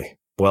ukulele.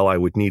 Well, I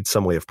would need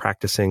some way of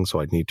practicing. So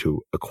I'd need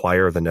to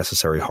acquire the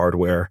necessary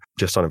hardware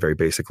just on a very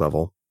basic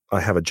level. I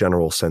have a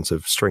general sense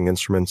of string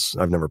instruments.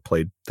 I've never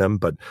played them,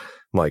 but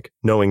like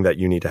knowing that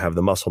you need to have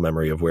the muscle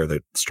memory of where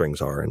the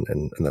strings are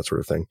and that sort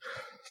of thing.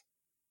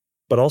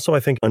 But also I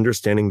think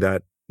understanding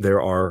that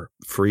there are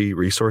free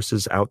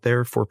resources out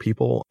there for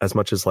people, as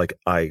much as like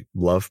I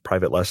love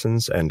private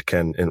lessons and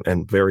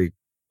very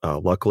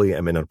luckily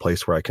I'm in a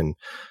place where I can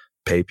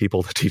pay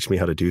people to teach me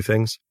how to do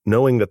things.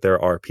 Knowing that there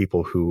are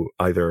people who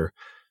either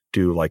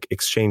do like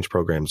exchange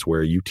programs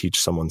where you teach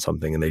someone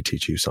something and they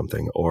teach you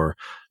something, or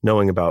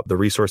knowing about the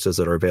resources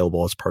that are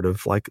available as part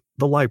of like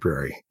the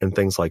library and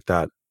things like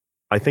that.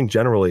 I think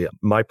generally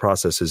my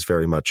process is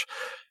very much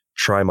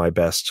try my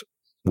best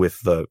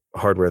with the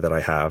hardware that I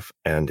have.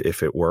 And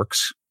if it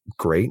works,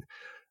 great.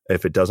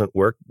 If it doesn't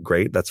work,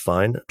 great. That's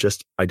fine.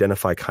 Just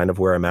identify kind of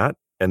where I'm at.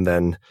 And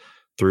then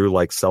through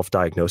like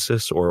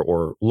self-diagnosis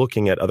or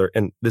looking at other,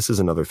 and this is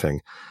another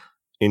thing.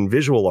 In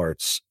visual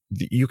arts,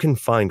 you can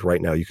find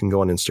right now, you can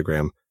go on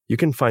Instagram, you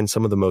can find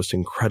some of the most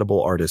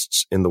incredible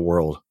artists in the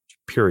world,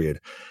 period.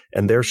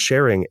 And they're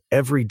sharing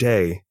every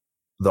day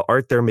the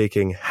art they're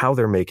making, how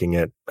they're making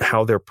it,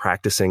 how they're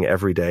practicing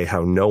every day,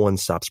 how no one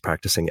stops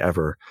practicing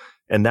ever.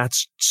 And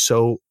that's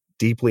so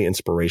deeply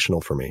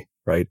inspirational for me,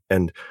 right?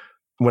 And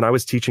when I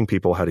was teaching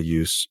people how to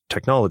use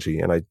technology,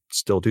 and I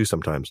still do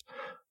sometimes,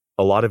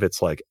 a lot of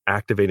it's like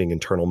activating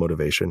internal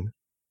motivation,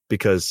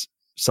 because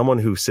someone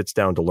who sits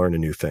down to learn a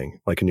new thing,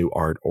 like a new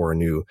art or a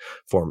new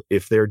form,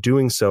 if they're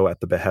doing so at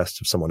the behest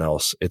of someone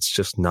else, it's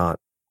just not,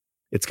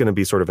 it's going to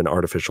be sort of an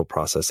artificial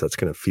process that's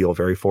going to feel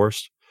very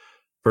forced.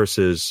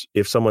 Versus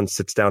if someone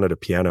sits down at a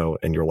piano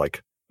and you're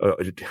like,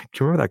 do you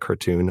remember that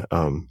cartoon?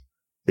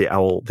 The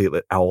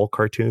owl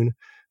cartoon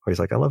where he's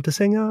like, I love to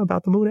sing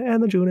about the moon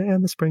and the June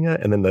and the spring.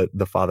 And then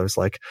the father's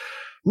like,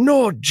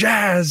 no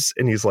jazz.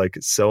 And he's like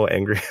so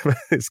angry about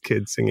his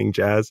kid singing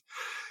jazz.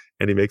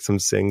 And he makes him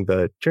sing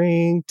the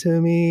drink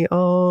to me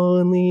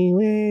only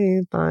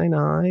with thine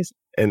eyes.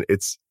 And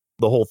it's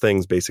the whole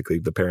thing's basically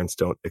the parents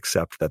don't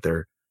accept that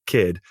their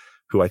kid,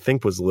 who I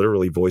think was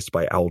literally voiced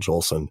by Al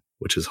Jolson,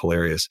 which is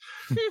hilarious,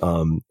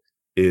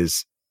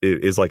 is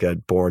like a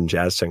born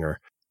jazz singer.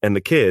 And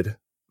the kid,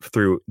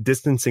 through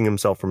distancing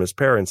himself from his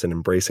parents and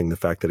embracing the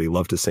fact that he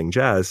loved to sing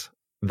jazz,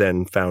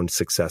 then found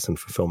success and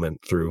fulfillment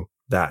through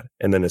that.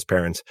 And then his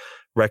parents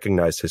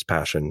recognized his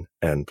passion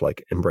and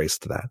like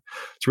embraced that.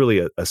 It's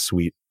really a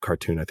sweet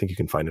cartoon. I think you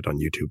can find it on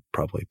YouTube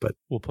probably, but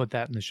we'll put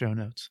that in the show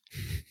notes.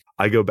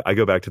 I go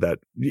back to that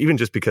even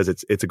just because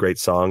it's a great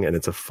song and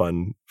it's a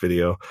fun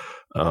video.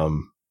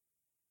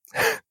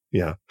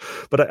 Yeah.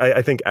 But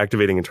I think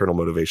activating internal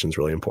motivation is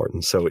really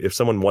important. So if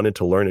someone wanted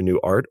to learn a new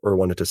art or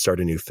wanted to start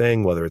a new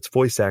thing, whether it's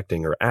voice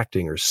acting or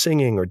acting or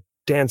singing or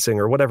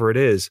dancing or whatever it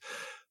is,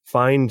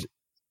 find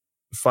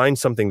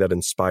something that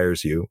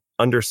inspires you.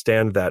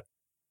 Understand that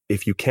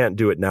if you can't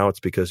do it now, it's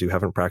because you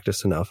haven't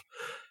practiced enough.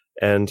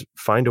 And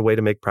find a way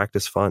to make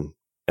practice fun.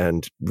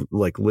 And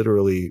like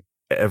literally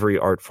every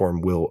art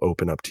form will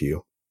open up to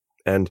you.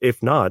 And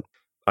if not,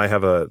 I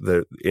have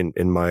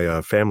in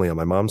my family, on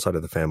my mom's side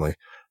of the family,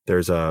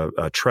 there's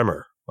a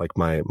tremor. Like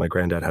my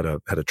granddad had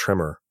a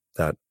tremor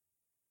that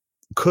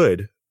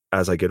could,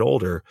 as I get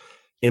older,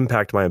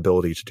 impact my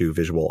ability to do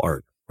visual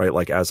art, right?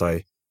 Like as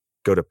I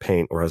go to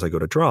paint or as I go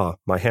to draw,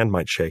 my hand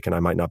might shake and I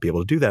might not be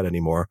able to do that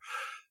anymore.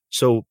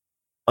 So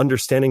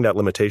understanding that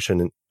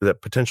limitation,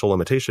 that potential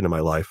limitation in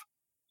my life,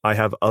 I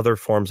have other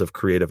forms of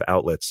creative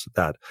outlets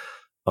that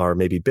are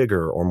maybe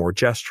bigger or more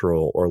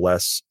gestural or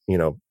less,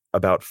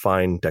 about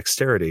fine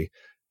dexterity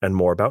and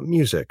more about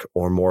music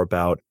or more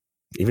about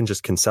even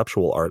just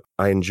conceptual art.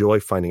 I enjoy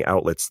finding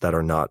outlets that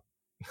are not,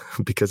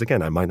 because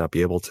again, I might not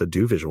be able to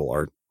do visual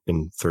art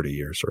in 30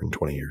 years or in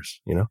 20 years,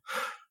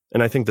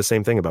 And I think the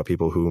same thing about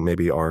people who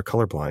maybe are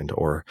colorblind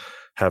or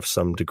have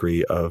some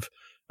degree of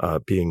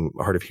being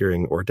hard of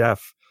hearing or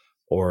deaf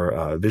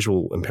or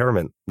visual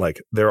impairment.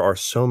 Like there are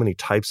so many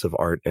types of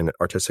art and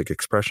artistic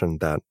expression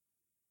that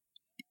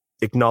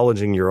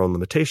acknowledging your own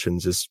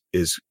limitations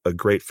is a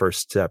great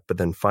first step, but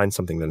then find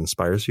something that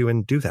inspires you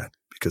and do that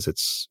because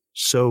it's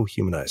so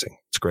humanizing.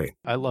 It's great.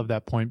 I love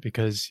that point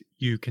because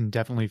you can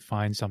definitely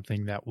find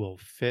something that will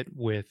fit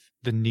with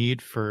the need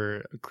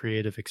for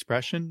creative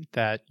expression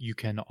that you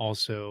can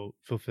also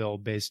fulfill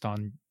based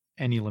on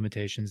any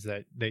limitations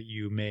that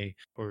you may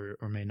or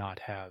may not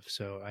have.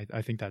 So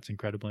I think that's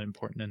incredibly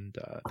important. And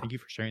thank you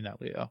for sharing that,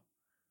 Leo.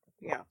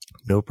 Yeah.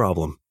 No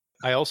problem.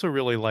 I also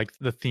really like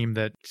the theme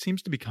that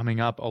seems to be coming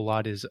up a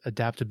lot is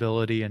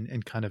adaptability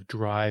and kind of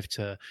drive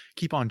to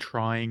keep on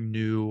trying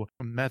new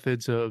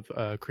methods of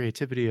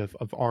creativity, of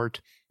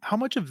art. How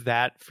much of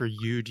that for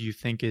you do you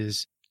think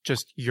is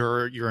just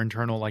your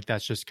internal, like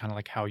that's just kind of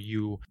like how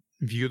you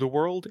view the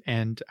world?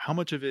 And how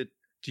much of it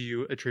do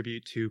you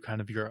attribute to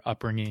kind of your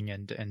upbringing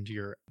and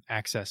your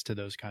access to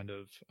those kind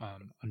of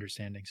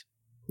understandings?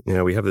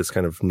 Yeah, we have this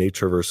kind of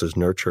nature versus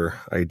nurture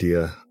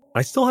idea.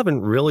 I still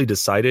haven't really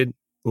decided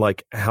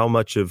like how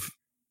much of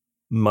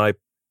my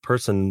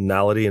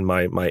personality and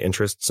my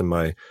interests and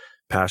my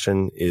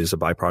passion is a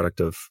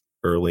byproduct of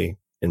early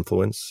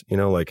influence.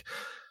 Like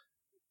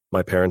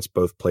my parents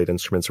both played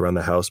instruments around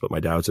the house, but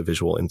my dad's a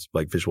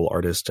visual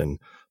artist and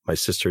my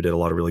sister did a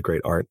lot of really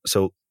great art.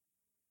 So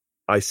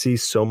I see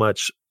so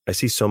much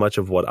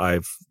of what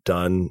I've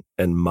done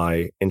and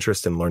my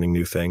interest in learning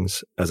new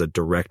things as a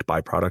direct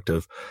byproduct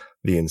of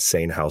the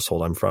insane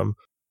household I'm from.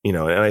 And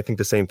I think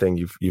the same thing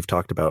you've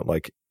talked about,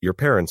 like your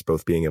parents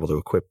both being able to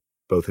equip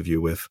both of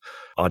you with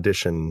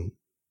audition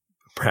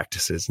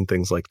practices and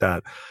things like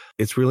that.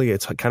 It's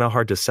kind of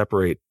hard to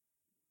separate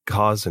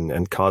cause and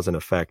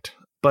effect.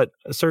 But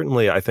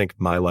certainly I think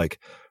my like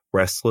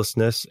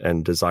restlessness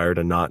and desire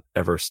to not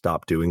ever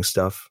stop doing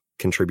stuff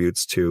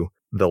contributes to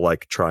the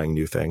like trying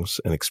new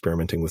things and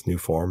experimenting with new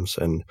forms.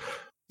 And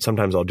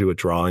sometimes I'll do a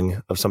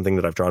drawing of something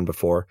that I've drawn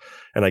before.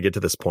 And I get to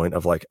this point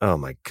of like, oh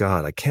my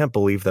God, I can't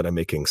believe that I'm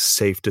making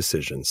safe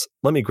decisions.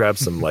 Let me grab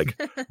some like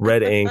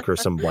red ink or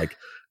some like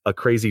a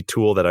crazy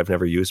tool that I've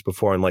never used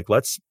before. And like,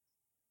 let's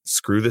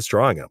screw this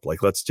drawing up.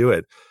 Like, let's do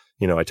it.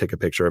 I take a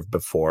picture of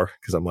before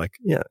because I'm like,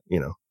 yeah,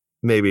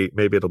 maybe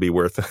it'll be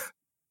worth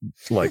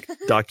like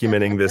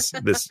documenting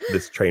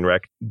this train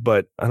wreck.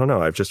 But I don't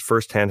know. I've just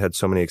firsthand had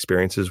so many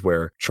experiences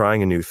where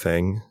trying a new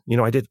thing,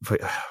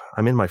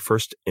 I'm in my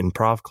first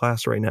improv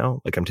class right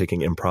now. Like I'm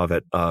taking improv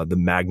at the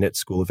Magnet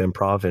School of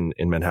Improv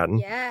in Manhattan.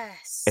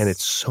 Yes. And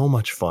it's so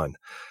much fun.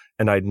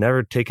 And I'd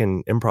never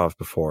taken improv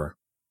before,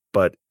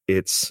 but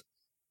it's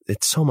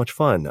so much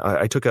fun.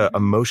 I took a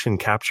motion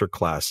capture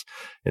class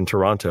in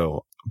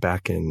Toronto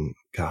back in,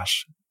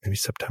 maybe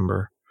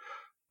September.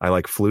 I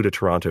like flew to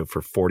Toronto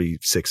for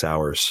 46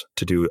 hours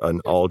to do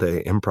an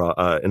all-day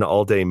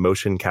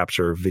motion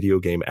capture video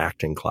game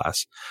acting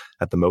class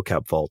at the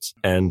mocap vaults.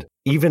 And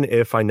even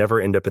if I never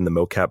end up in the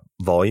mocap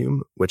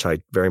volume, which I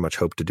very much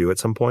hope to do at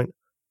some point,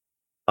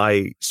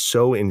 I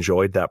so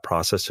enjoyed that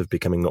process of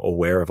becoming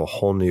aware of a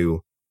whole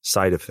new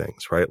side of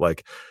things, right?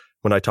 Like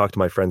when I talk to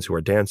my friends who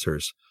are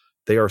dancers,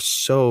 they are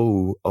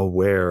so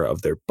aware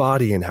of their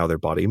body and how their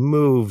body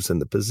moves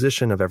and the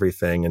position of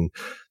everything. And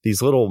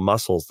these little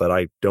muscles that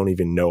I don't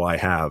even know I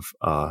have,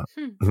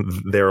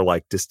 they're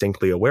like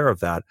distinctly aware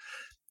of that.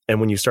 And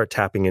when you start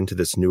tapping into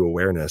this new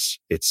awareness,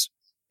 it's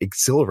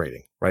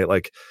exhilarating, right?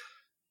 Like,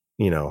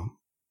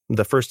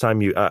 the first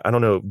time I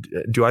don't know,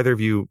 do either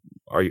of you,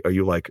 are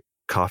you like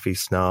coffee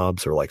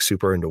snobs or like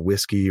super into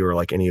whiskey or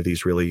like any of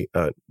these really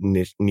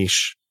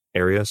niche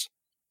areas?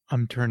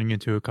 I'm turning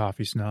into a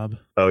coffee snob.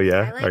 Oh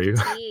yeah, I like are you?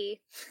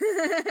 Tea.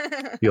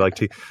 You like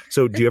tea?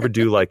 So do you ever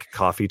do like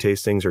coffee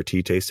tastings or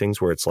tea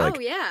tastings where it's like? Oh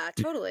yeah,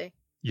 totally.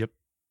 Yep.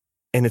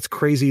 And it's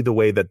crazy the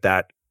way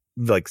that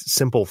like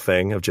simple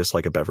thing of just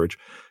like a beverage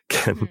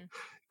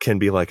can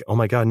be like, oh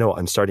my God, no,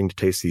 I'm starting to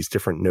taste these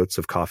different notes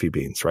of coffee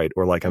beans, right?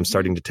 Or like I'm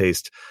starting to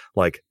taste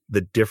like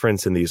the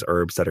difference in these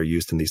herbs that are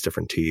used in these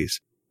different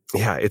teas.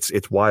 Yeah,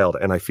 it's wild,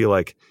 and I feel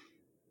like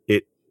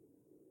it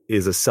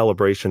is a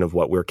celebration of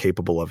what we're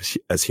capable of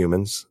as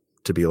humans.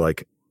 to be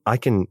like,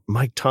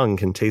 my tongue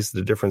can taste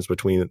the difference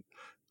between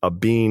a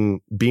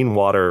bean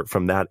water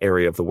from that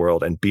area of the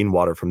world and bean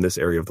water from this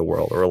area of the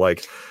world. Or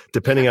like,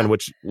 depending on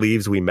which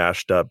leaves we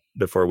mashed up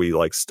before we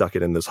like stuck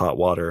it in this hot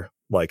water,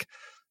 like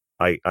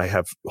I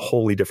have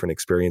wholly different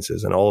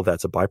experiences, and all of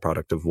that's a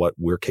byproduct of what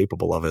we're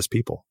capable of as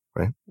people.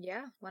 Right.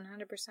 Yeah. 100%.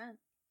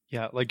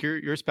 Yeah. Like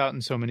you're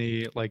spouting so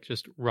many like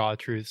just raw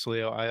truths,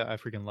 Leo. I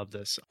freaking love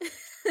this.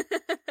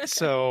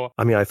 So,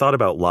 I mean, I thought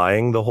about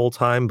lying the whole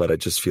time, but I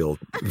just felt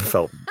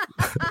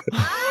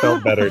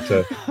better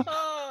to.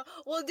 Oh,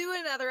 we'll do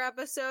another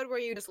episode where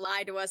you just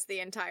lie to us the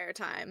entire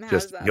time.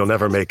 You'll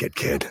never make it,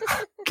 kid.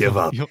 Give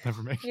up. You'll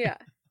never make it. Yeah.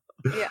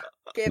 Yeah.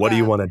 What do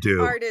you want to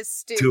do? Art is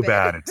stupid. Too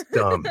bad. It's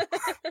dumb.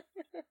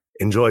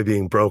 Enjoy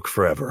being broke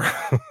forever.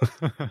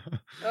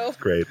 Oh.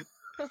 Great.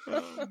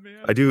 Oh,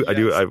 man. I do.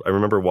 I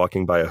remember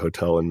walking by a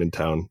hotel in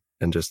Midtown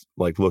and just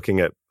like looking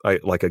at,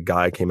 like a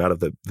guy came out of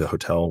the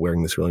hotel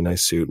wearing this really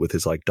nice suit with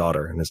his like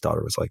daughter, and his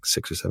daughter was like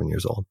 6 or 7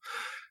 years old.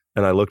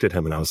 And I looked at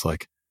him and I was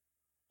like,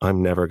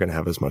 I'm never going to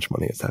have as much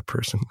money as that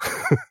person.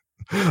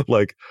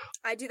 Like,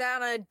 I do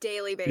that on a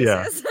daily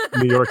basis. Yeah,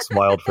 New York's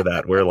wild for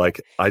that, where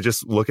like I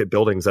just look at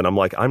buildings and I'm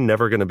like, I'm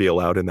never going to be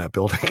allowed in that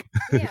building.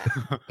 Yeah,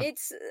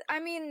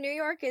 New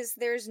York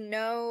there's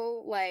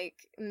no like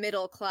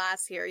middle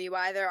class here. You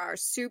either are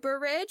super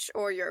rich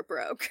or you're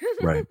broke.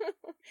 Right.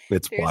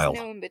 It's there's wild.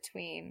 No in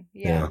between.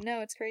 Yeah, no,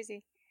 it's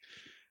crazy.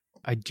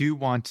 I do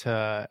want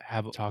to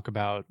have a talk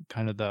about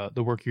kind of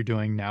the work you're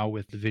doing now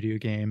with the video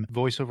game,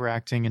 voiceover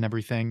acting and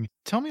everything.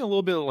 Tell me a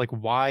little bit like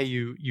why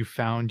you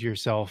found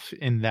yourself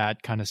in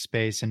that kind of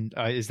space. And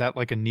is that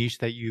like a niche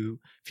that you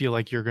feel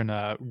like you're going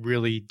to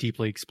really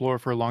deeply explore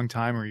for a long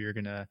time, or you're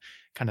going to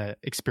kind of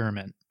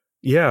experiment?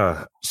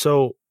 Yeah.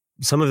 So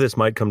some of this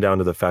might come down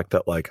to the fact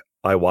that like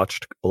I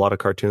watched a lot of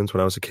cartoons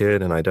when I was a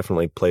kid, and I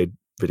definitely played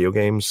video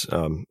games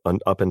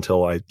up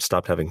until I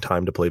stopped having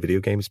time to play video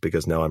games,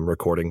 because now I'm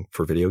recording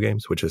for video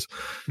games, which is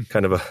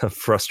kind of a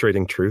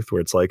frustrating truth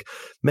where it's like,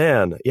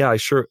 man, yeah,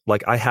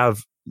 I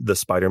have the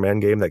Spider-Man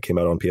game that came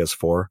out on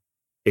PS4.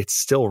 It's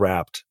still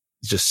wrapped,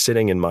 just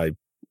sitting in my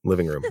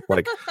living room.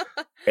 Like,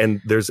 and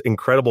there's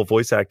incredible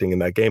voice acting in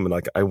that game. And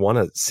like, I want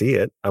to see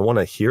it. I want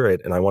to hear it.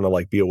 And I want to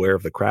like be aware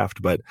of the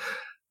craft, but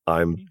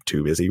I'm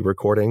too busy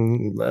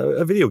recording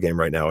a video game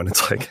right now. And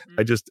it's like,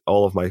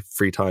 all of my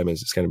free time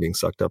is just kind of being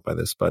sucked up by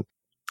this. But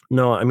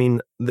no, I mean,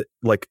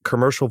 like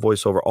commercial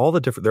voiceover,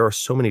 there are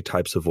so many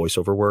types of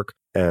voiceover work.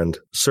 And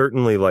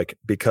certainly like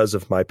because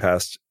of my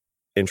past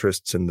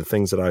interests and the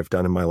things that I've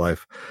done in my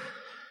life,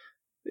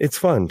 it's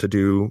fun to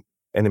do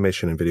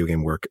animation and video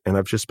game work. And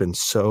I've just been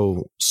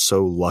so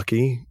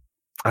lucky.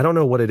 I don't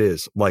know what it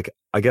is. Like,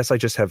 I guess I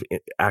just have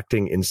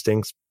acting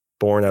instincts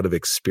born out of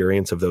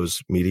experience of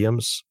those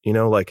mediums. You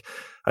know, like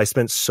I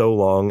spent so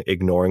long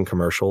ignoring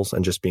commercials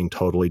and just being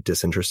totally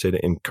disinterested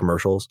in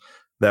commercials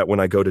that when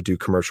I go to do a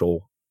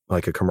commercial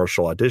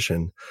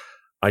audition,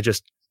 I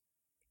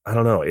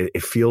don't know,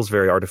 it feels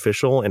very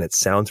artificial and it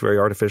sounds very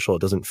artificial.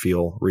 It doesn't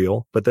feel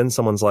real. But then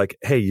someone's like,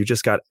 hey, you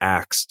just got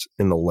axed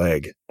in the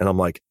leg. And I'm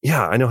like,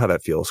 yeah, I know how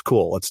that feels.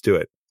 Cool. Let's do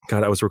it.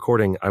 God,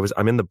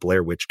 I'm in the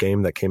Blair Witch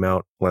game that came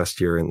out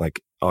last year in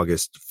like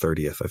August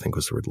 30th, I think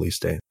was the release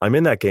date. I'm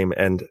in that game,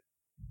 and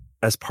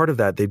as part of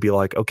that, they'd be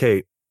like,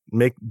 okay,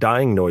 make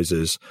dying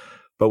noises,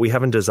 but we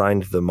haven't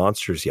designed the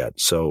monsters yet.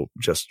 So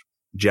just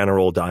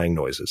general dying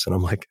noises. And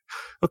I'm like,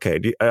 okay,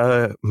 do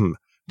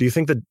you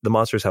think that the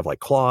monsters have like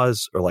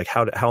claws, or like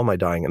how am I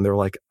dying? And they're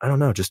like, I don't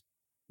know, just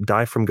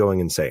die from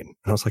going insane.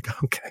 And I was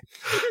like, okay,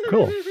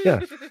 cool. Yeah.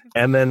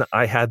 And then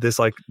I had this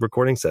like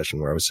recording session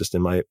where I was just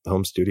in my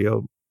home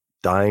studio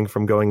dying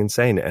from going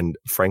insane, and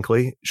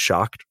frankly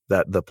shocked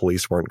that the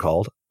police weren't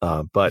called.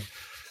 But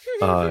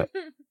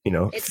you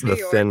know, it's New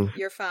York.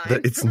 You're fine.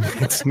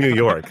 It's New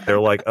York. They're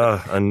like,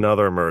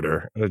 another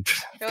murder. You're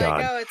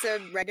like, oh, it's a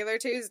regular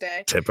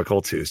Tuesday.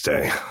 Typical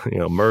Tuesday. You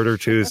know, murder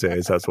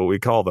Tuesdays. That's what we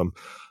call them.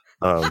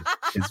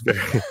 It's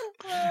very.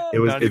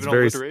 It's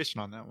very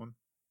alliteration on that one.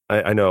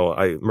 I know.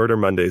 Murder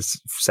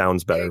Mondays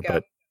sounds better,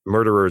 but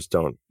murderers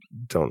don't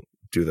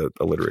do the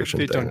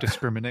alliteration. They don't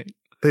discriminate.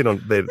 They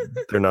don't.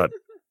 They're not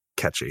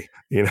catchy.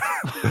 You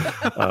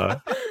know.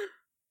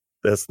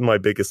 That's my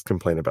biggest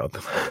complaint about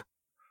them.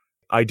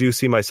 I do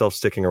see myself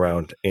sticking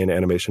around in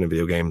animation and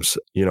video games.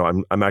 You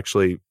know, I'm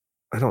actually,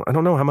 I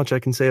don't know how much I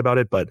can say about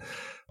it, but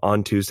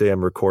on Tuesday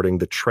I'm recording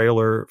the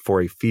trailer for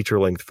a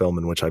feature-length film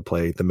in which I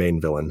play the main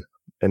villain,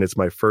 and it's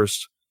my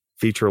first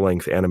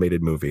feature-length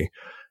animated movie,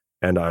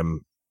 and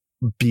I'm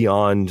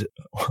beyond,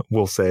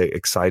 we'll say,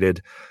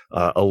 excited,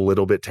 a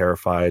little bit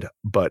terrified,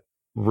 but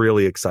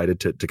really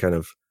excited to kind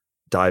of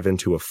dive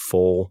into a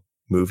full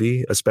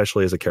movie,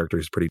 especially as a character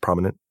who's pretty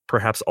prominent,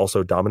 perhaps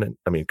also dominant.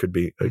 I mean, it could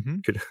be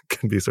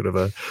could be sort of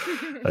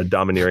a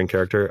domineering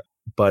character.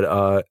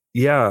 But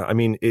yeah, I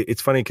mean,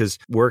 it's funny because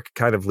work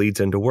kind of leads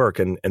into work,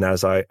 and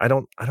as I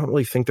don't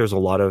really think there's a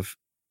lot of,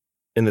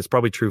 and it's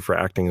probably true for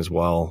acting as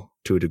well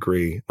to a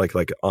degree,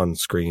 like on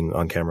screen,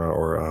 on camera,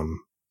 or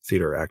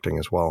theater acting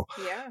as well.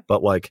 Yeah.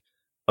 But like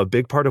a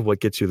big part of what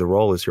gets you the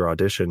role is your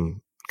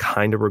audition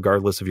kind of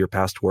regardless of your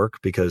past work,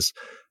 because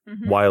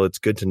while it's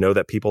good to know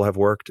that people have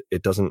worked,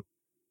 it doesn't,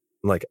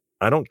 like,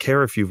 I don't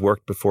care if you've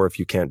worked before if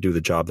you can't do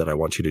the job that I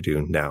want you to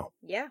do now.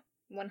 Yeah,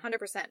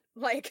 100%.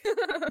 Like,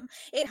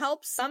 it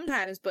helps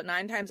sometimes, but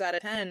 9 times out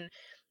of 10,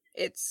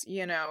 it's,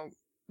 you know,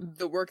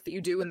 the work that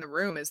you do in the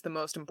room is the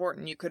most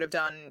important. You could have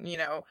done, you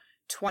know,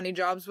 20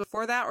 jobs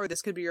before that, or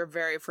this could be your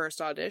very first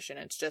audition.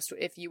 It's just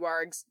if you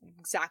are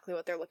exactly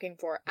what they're looking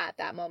for at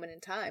that moment in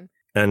time.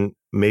 And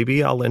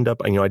maybe I'll end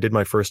up, you know, I did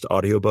my first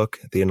audiobook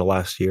at the end of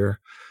last year,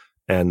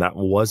 and that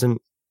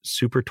wasn't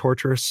super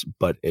torturous,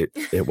 but it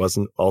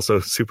wasn't also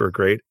super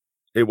great.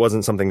 It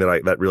wasn't something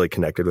that really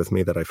connected with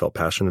me, that I felt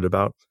passionate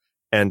about.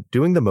 And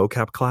doing the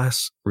mocap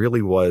class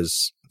really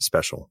was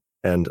special.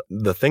 And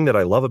the thing that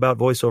I love about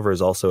voiceover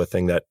is also a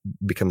thing that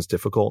becomes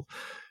difficult,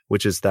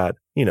 which is that,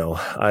 you know,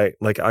 I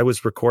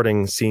was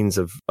recording scenes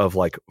of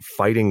like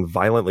fighting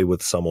violently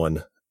with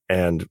someone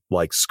and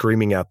like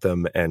screaming at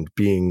them and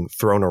being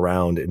thrown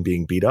around and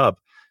being beat up,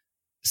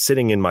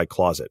 sitting in my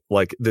closet.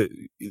 Like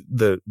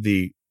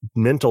the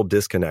mental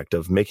disconnect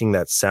of making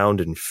that sound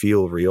and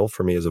feel real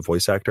for me as a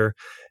voice actor,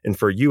 and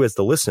for you as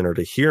the listener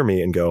to hear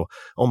me and go,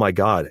 oh my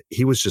God,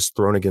 he was just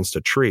thrown against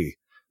a tree.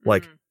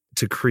 Like,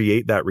 to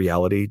create that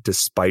reality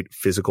despite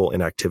physical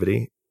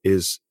inactivity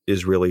is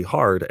really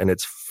hard, and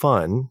it's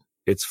fun.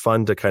 It's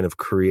fun to kind of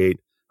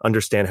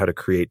understand how to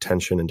create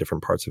tension in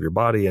different parts of your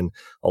body and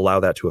allow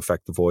that to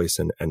affect the voice,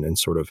 and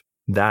sort of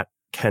that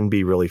can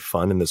be really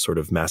fun in this sort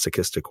of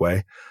masochistic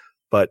way.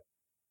 But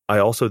I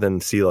also then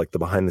see like the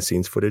behind the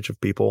scenes footage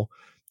of people,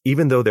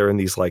 even though they're in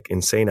these like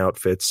insane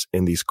outfits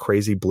in these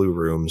crazy blue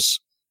rooms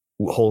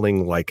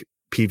holding like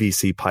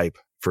PVC pipe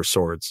for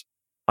swords.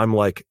 I'm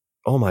like,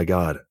 oh my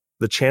God,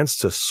 the chance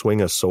to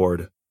swing a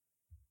sword,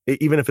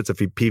 even if it's a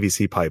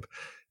PVC pipe,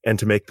 and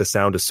to make the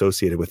sound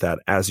associated with that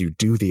as you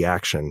do the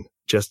action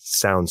just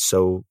sounds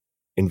so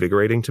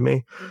invigorating to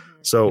me.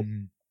 So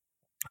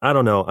I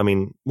don't know. I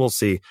mean, we'll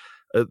see.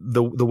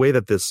 The way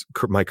that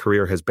my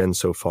career has been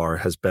so far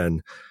has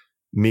been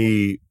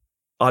me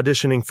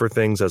auditioning for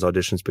things as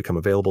auditions become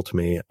available to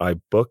me. I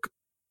book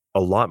a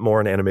lot more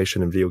in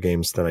animation and video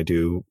games than I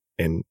do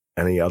in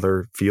any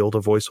other field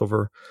of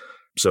voiceover.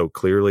 So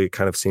clearly it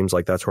kind of seems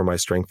like that's where my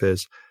strength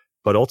is.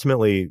 But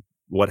ultimately,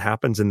 what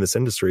happens in this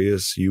industry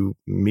is you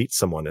meet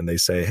someone and they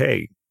say,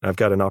 hey, I've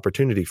got an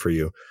opportunity for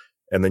you.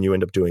 And then you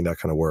end up doing that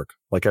kind of work.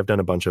 Like, I've done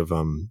a bunch of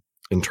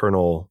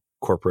internal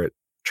corporate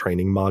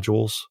training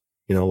modules,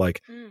 you know,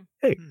 like,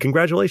 hey,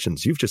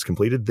 congratulations, you've just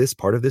completed this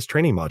part of this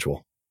training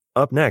module.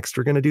 Up next,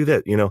 we're going to do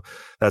that, you know,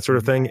 that sort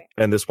of thing.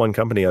 And this one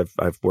company,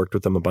 I've worked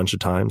with them a bunch of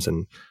times,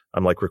 and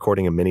I'm like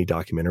recording a mini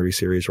documentary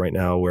series right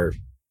now where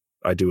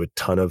I do a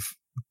ton of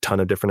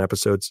different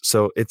episodes.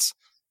 So it's,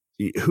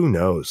 who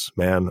knows,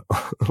 man.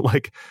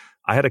 Like,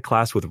 I had a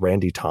class with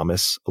Randy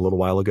Thomas a little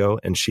while ago,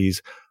 and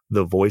she's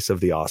the voice of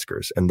the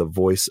Oscars and the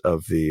voice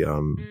of the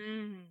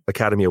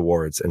Academy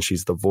Awards. And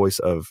she's the voice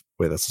of,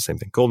 that's the same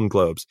thing, Golden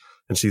Globes.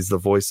 And she's the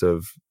voice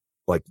of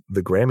like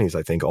the Grammys,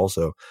 I think,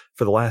 also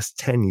for the last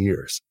 10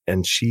 years.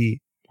 And she's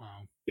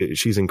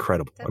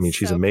incredible. That's, I mean,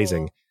 she's so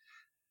amazing.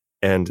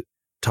 Cool. And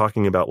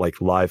talking about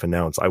like live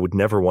announce, I would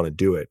never want to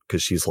do it,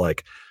 because she's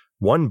like,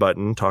 one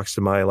button talks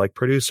to my like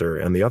producer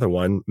and the other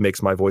one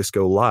makes my voice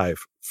go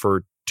live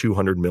for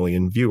 200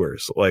 million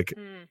viewers. Like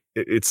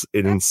it's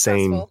an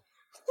insane. Stressful.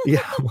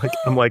 Yeah.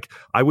 I'm like,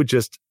 I would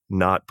just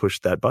not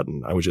push that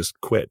button. I would just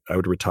quit. I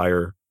would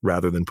retire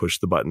rather than push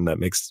the button that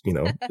makes,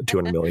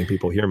 200 million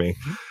people hear me.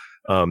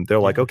 They're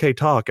like, okay,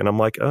 talk. And I'm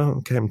like, oh,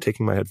 okay, I'm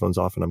taking my headphones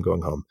off and I'm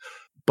going home.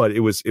 But it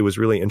was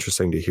really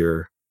interesting to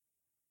hear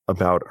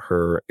about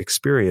her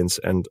experience.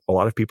 And a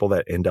lot of people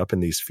that end up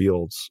in these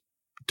fields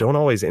don't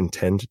always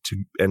intend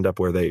to end up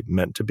where they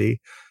meant to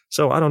be.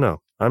 So I don't know.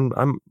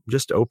 I'm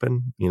just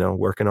open,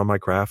 working on my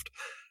craft,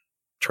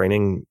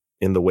 training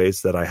in the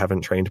ways that I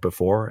haven't trained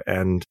before,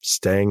 and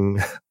staying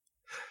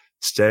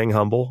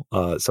humble,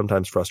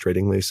 sometimes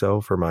frustratingly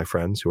so, for my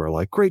friends who are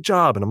like, great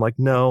job. And I'm like,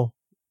 no.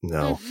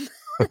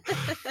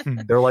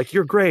 They're like,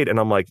 you're great. And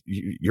I'm like,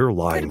 you're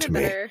lying to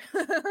me.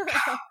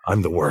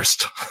 I'm the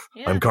worst.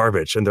 Yeah. I'm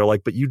garbage. And they're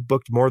like, but you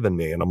booked more than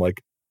me. And I'm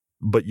like,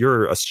 but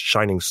you're a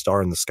shining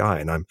star in the sky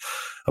and I'm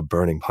a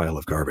burning pile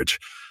of garbage.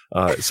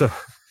 So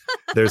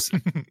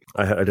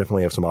I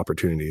definitely have some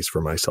opportunities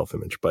for my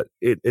self-image, but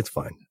it's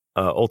fine.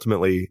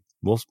 Ultimately,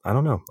 I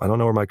don't know. I don't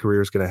know where my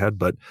career is going to head,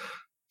 but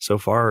so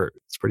far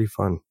it's pretty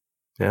fun.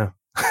 Yeah.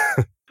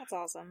 That's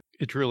awesome.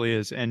 It really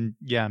is. And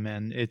yeah,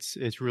 man,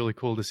 it's really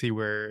cool to see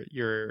where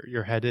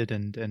you're headed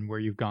and where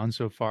you've gone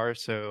so far.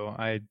 So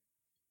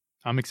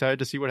I'm excited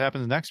to see what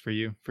happens next for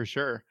you, for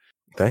sure.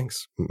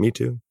 Thanks. Me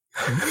too.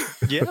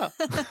 Yeah.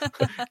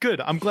 Good.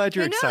 I'm glad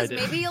you're excited.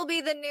 Maybe you'll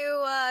be the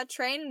new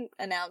train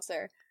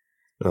announcer.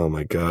 Oh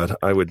my God.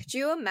 Could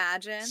you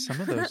imagine?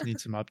 Some of those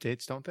need some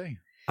updates, don't they?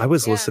 I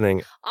was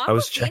listening. I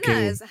was checking.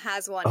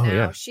 Has one now.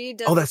 Yeah. She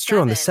does. Oh, that's true.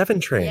 On the 7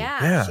 train.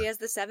 Yeah. She has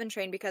the 7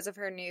 train because of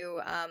her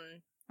new, I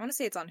want to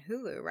say it's on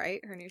Hulu,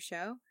 right? Her new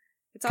show.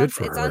 It's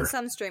on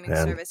some streaming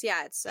service.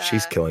 Yeah. It's.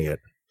 She's killing it.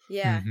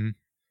 Yeah. Mm-hmm.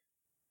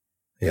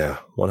 Yeah,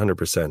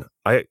 100%.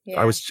 I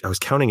was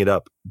counting it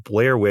up.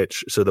 Blair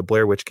Witch. So the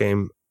Blair Witch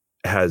game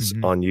has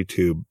on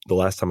YouTube, the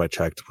last time I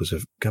checked was a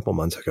couple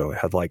months ago, it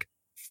had like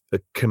a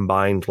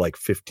combined like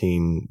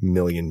 15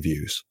 million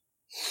views.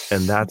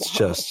 And that's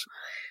just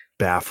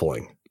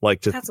baffling.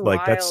 Like that's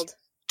like wild. That's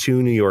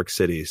 2 New York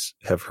cities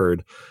have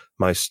heard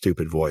my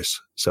stupid voice.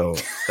 So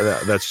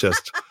that's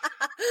just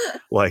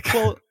like,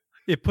 well,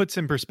 it puts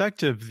in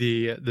perspective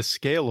the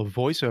scale of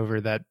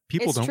voiceover that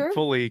people don't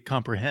fully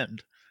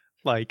comprehend.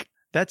 Like,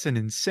 that's an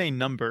insane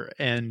number.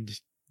 And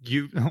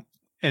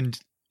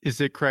is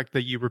it correct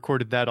that you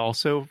recorded that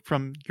also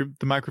from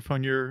the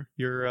microphone you're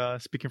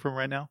speaking from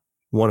right now?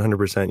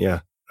 100%. Yeah.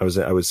 I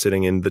was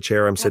sitting in the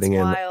chair I'm sitting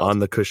in, on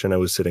the cushion I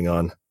was sitting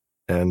on.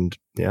 And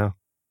yeah.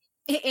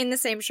 In the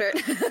same shirt.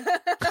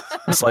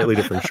 A slightly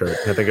different shirt.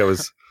 I think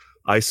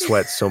I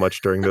sweat so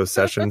much during those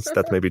sessions.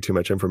 That's maybe too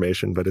much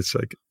information, but it's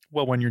like,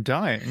 well, when you're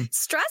dying, it's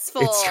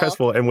stressful. It's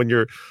stressful. And when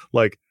you're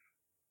like,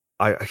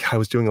 I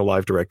was doing a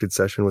live directed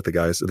session with the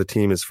guys. The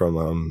team is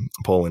from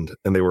Poland,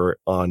 and they were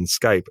on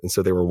Skype. And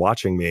so they were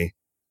watching me,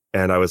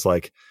 and I was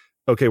like,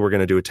 okay, we're going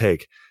to do a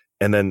take.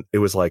 And then it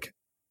was like,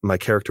 my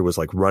character was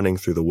like running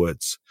through the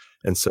woods.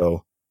 And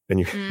so, and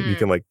you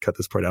can like cut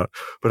this part out,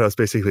 but I was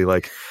basically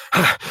like,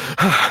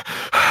 oh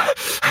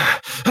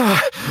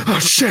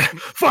shit,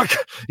 fuck,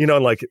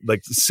 and like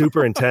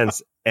super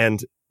intense.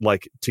 And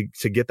like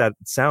to get that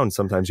sound,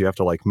 sometimes you have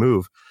to like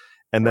move.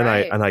 And then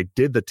I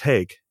did the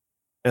take,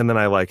 and then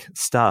I like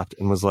stopped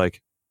and was like,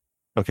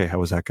 okay, how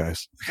was that,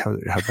 guys? How'd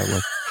that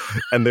look?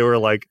 And they were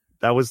like,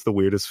 that was the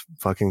weirdest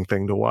fucking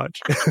thing to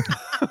watch.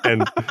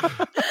 And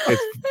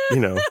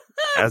it's,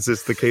 as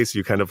is the case,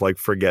 you kind of like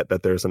forget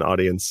that there's an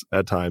audience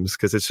at times,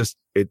 because it's just,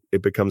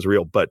 it becomes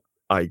real. But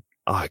I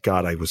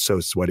was so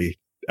sweaty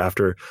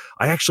after.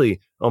 I actually,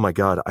 oh my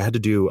God, I had to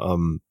do,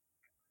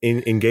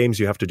 in games,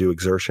 you have to do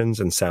exertions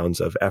and sounds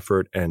of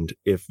effort. And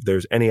if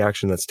there's any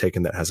action that's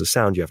taken that has a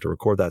sound, you have to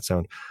record that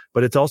sound.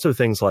 But it's also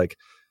things like,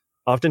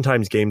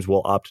 oftentimes games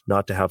will opt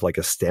not to have like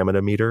a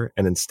stamina meter,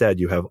 and instead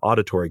you have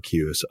auditory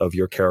cues of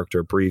your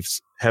character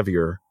breathes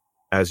heavier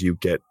as you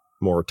get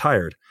more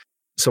tired.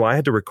 So I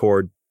had to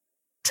record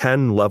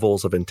 10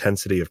 levels of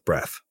intensity of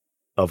breath,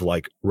 of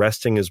like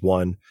resting is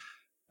 1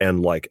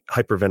 and like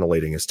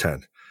hyperventilating is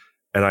 10.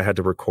 And I had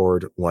to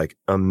record like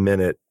a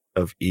minute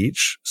of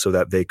each so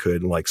that they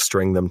could like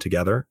string them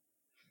together.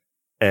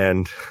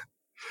 And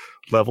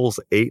levels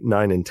 8,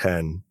 9, and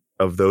 10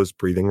 of those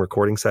breathing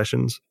recording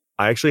sessions,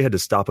 I actually had to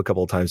stop a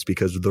couple of times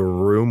because the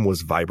room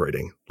was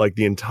vibrating. Like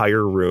the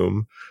entire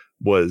room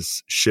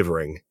was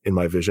shivering in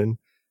my vision.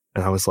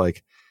 And I was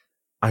like,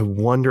 I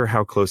wonder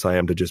how close I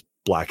am to just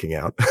blacking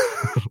out.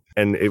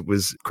 And it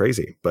was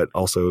crazy, but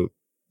also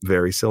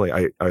very silly.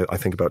 I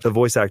think about the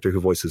voice actor who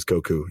voices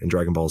Goku in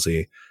Dragon Ball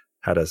Z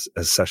had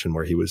a session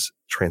where he was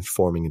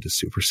transforming into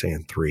Super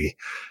Saiyan 3,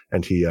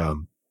 and he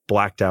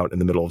blacked out in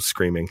the middle of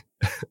screaming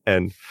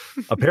and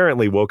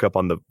apparently woke up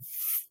on the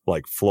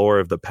like floor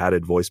of the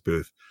padded voice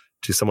booth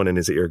to someone in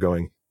his ear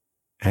going,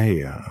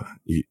 hey,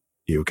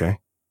 you okay?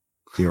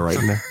 You all right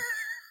in there?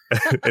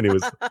 And he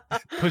was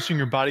pushing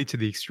your body to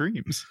the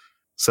extremes.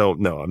 So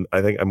no,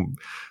 I think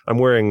I'm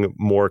wearing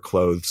more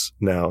clothes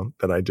now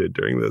than I did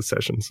during those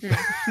sessions.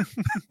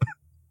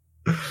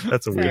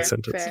 That's a weird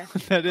sentence.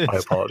 That is. I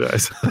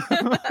apologize.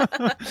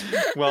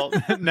 Well,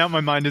 now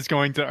my mind is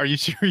going to, are you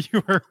sure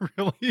you were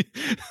really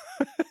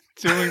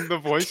doing the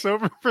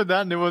voiceover for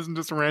that? And it wasn't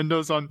just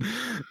randos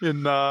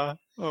in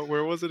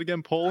where was it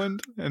again?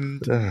 Poland?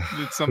 And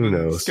it's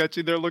something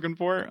sketchy they're looking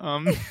for?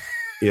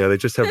 Yeah, they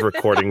just have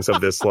recordings of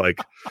this like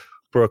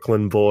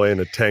Brooklyn boy in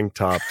a tank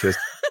top just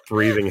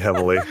breathing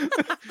heavily.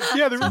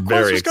 Yeah, the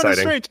request was kind of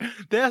strange.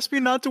 They asked me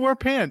not to wear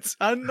pants.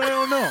 I don't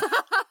know.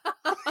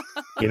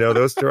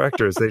 Those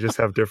directors, they just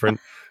have different,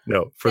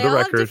 they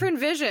have different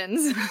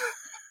visions.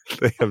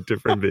 They have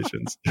different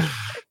visions,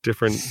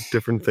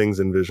 different things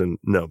in vision.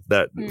 No,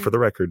 for the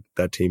record,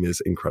 that team is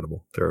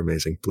incredible. They're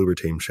amazing. Bloober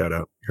team, shout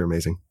out. You're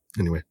amazing.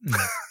 Anyway.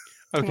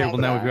 Okay, well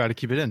now we've got to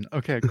keep it in.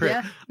 Okay, great.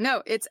 Yeah.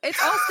 No, it's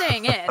all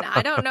staying in.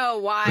 I don't know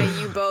why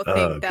you both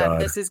think that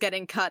this is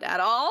getting cut at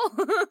all.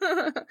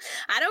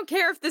 I don't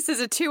care if this is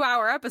a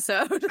 2-hour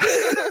episode.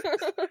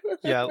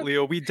 Yeah,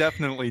 Leo, we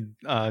definitely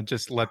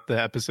just let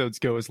the episodes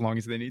go as long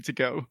as they need to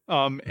go.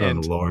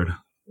 And Lord.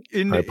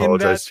 I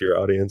apologize to your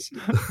audience.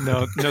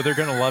 No, they're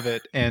going to love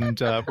it, and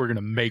we're going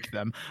to make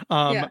them.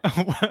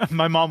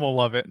 My mom will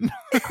love it.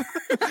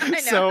 I know.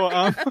 So,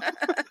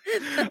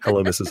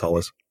 hello, Mrs.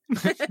 Hollis.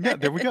 Yeah,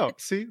 there we go.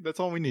 See, that's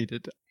all we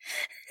needed.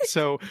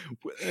 So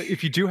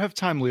if you do have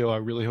time, Leo, I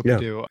really hope you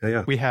do.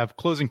 Yeah. We have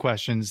closing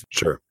questions.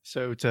 Sure.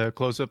 So to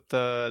close up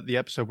the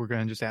episode, we're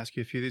going to just ask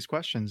you a few of these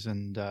questions,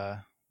 and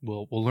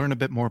we'll learn a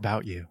bit more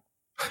about you.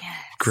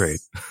 Yes.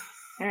 Great.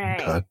 All right.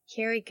 God.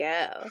 Here we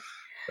go.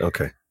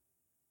 Okay.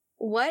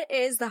 What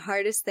is the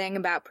hardest thing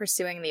about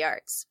pursuing the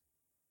arts?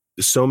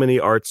 So many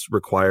arts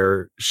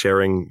require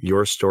sharing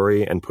your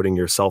story and putting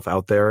yourself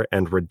out there,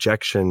 and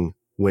rejection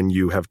when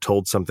you have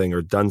told something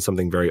or done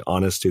something very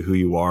honest to who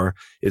you are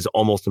is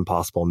almost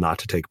impossible not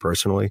to take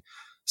personally.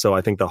 So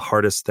I think the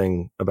hardest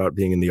thing about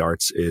being in the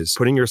arts is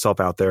putting yourself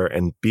out there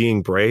and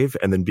being brave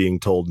and then being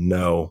told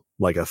no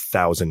like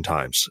 1,000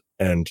 times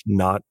and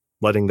not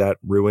letting that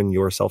ruin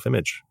your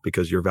self-image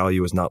because your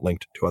value is not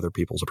linked to other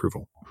people's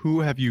approval. Who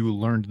have you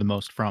learned the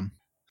most from?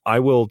 I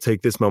will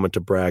take this moment to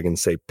brag and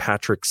say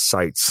Patrick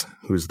Seitz,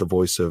 who's the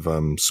voice of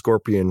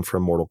Scorpion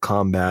from Mortal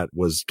Kombat,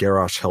 was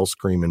Garrosh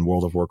Hellscream in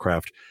World of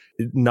Warcraft.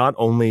 Not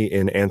only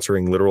in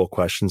answering literal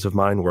questions of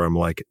mine where I'm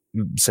like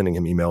sending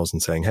him emails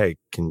and saying, hey,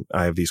 can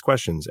I have these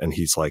questions? And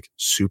he's like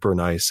super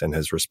nice and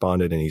has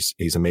responded and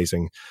he's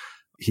amazing.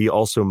 He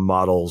also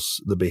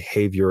models the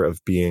behavior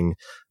of being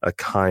a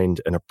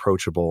kind and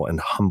approachable and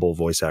humble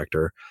voice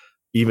actor,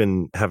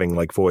 even having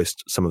like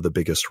voiced some of the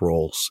biggest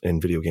roles in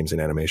video games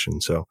and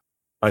animation. So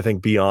I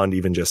think beyond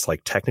even just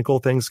like technical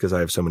things, because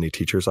I have so many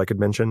teachers I could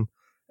mention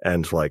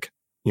and like,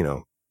 you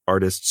know,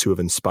 artists who have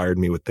inspired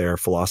me with their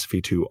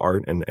philosophy to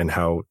art and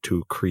how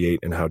to create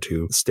and how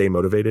to stay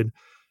motivated,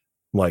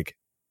 like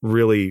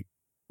really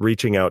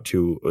reaching out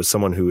to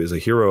someone who is a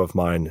hero of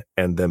mine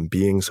and them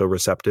being so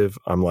receptive.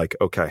 I'm like,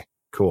 okay,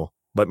 cool.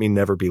 Let me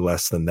never be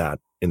less than that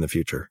in the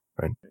future.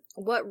 Right.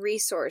 What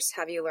resource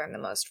have you learned the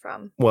most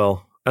from?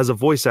 Well, as a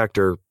voice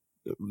actor,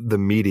 the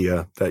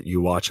media that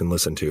you watch and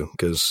listen to,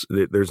 because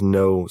there's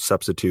no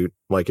substitute.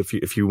 Like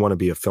if you want to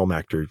be a film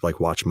actor, like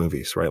watch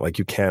movies, right? Like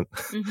you can't,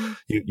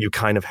 you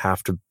kind of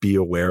have to be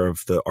aware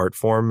of the art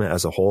form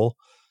as a whole.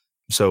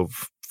 So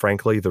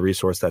frankly, the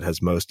resource that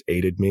has most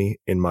aided me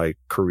in my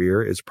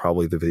career is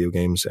probably the video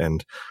games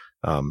and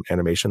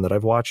animation that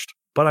I've watched.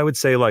 But I would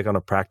say like on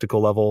a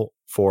practical level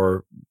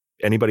for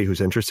anybody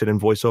who's interested in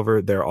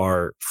voiceover, there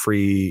are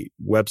free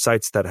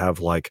websites that have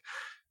like,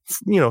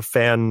 you know,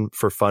 fan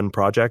for fun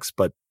projects,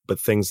 but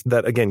things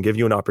that, again, give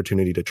you an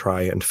opportunity to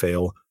try and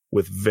fail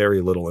with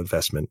very little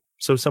investment.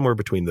 So somewhere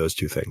between those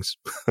two things.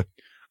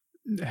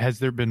 Has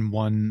there been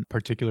one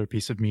particular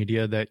piece of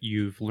media that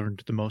you've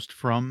learned the most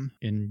from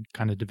in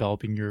kind of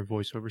developing your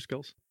voiceover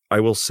skills?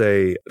 I will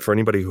say for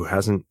anybody who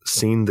hasn't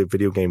seen the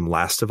video game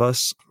Last of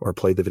Us or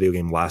played the video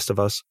game Last of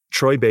Us,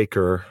 Troy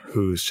Baker,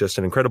 who's just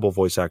an incredible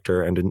voice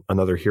actor and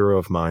another hero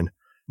of mine,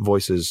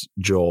 voices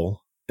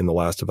Joel in The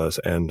Last of Us.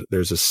 And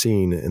there's a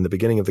scene in the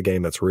beginning of the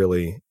game that's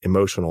really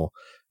emotional.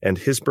 And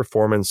his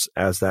performance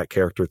as that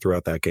character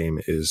throughout that game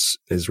is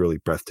really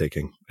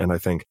breathtaking. And I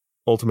think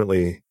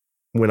ultimately,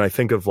 when I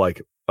think of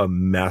like a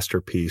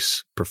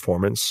masterpiece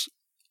performance,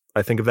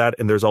 I think of that.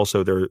 And there's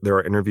also, there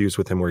are interviews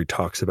with him where he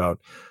talks about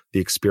the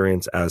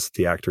experience as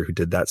the actor who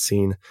did that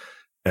scene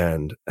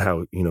and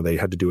how, you know, they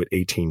had to do it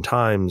 18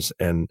 times.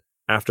 And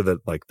after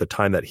the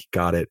time that he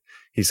got it,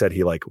 he said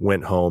he like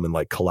went home and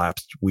like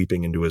collapsed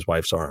weeping into his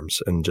wife's arms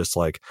and just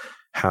like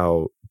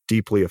how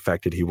deeply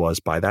affected he was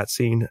by that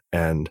scene.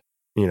 And,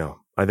 you know,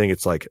 I think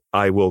it's like,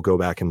 I will go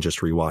back and just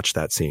rewatch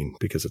that scene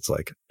because it's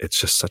like, it's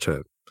just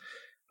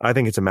I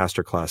think it's a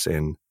masterclass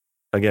in,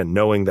 again,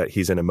 knowing that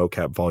he's in a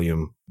mocap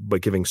volume,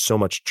 but giving so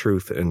much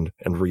truth and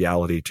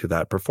reality to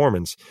that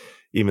performance,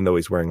 even though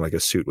he's wearing like a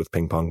suit with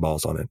ping pong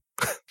balls on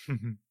it.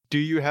 Do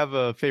you have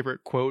a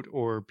favorite quote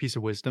or piece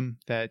of wisdom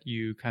that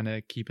you kind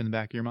of keep in the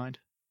back of your mind?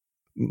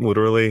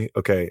 Literally.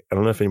 Okay. I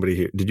don't know if anybody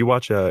here, did you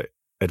watch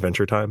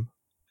Adventure Time?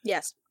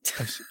 Yes.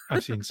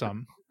 I've seen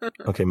some.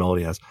 Okay.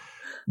 Melody has.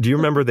 Do you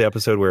remember the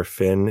episode where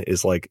Finn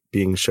is like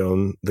being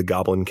shown the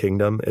Goblin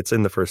Kingdom? It's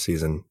in the first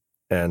season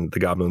and the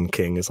Goblin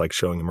King is like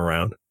showing him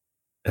around.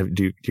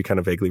 Do you kind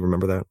of vaguely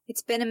remember that?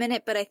 It's been a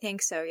minute, but I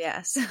think so.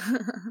 Yes.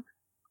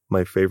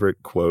 My favorite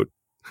quote,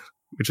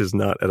 which is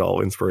not at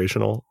all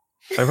inspirational.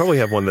 I probably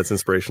have one that's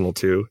inspirational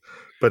too,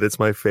 but it's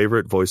my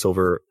favorite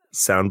voiceover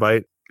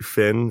soundbite.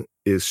 Finn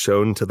is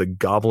shown to the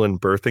goblin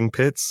birthing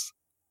pits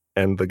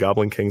and the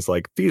Goblin King's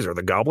like, these are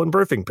the goblin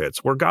birthing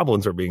pits where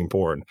goblins are being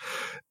born.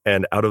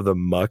 And out of the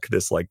muck,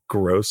 this like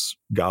gross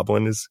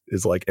goblin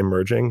is like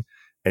emerging.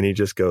 And he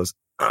just goes,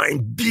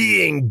 I'm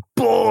being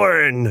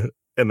born.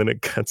 And then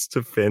it cuts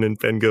to Finn and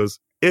Finn goes,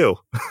 ew.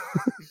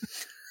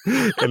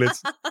 And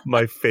it's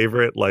my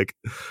favorite like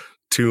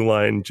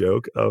 2-line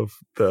joke of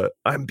the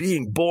I'm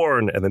being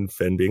born and then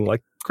Finn being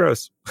like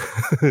gross.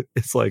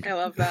 It's like, I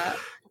love that.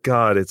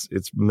 God, it's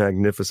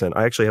magnificent.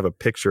 I actually have a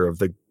picture of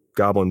the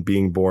goblin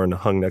being born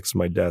hung next to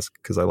my desk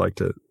because I like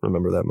to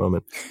remember that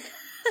moment.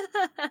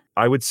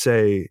 I would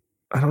say,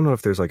 I don't know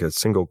if there's like a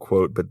single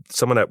quote, but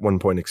someone at one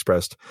point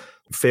expressed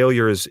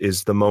failure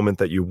is the moment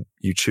that you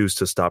choose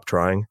to stop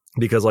trying,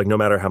 because like no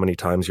matter how many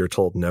times you're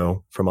told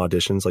no from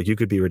auditions, like you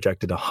could be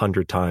rejected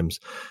 100 times.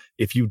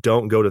 If you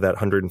don't go to that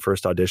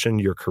 101st audition,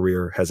 your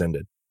career has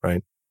ended,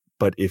 right?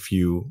 But if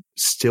you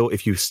still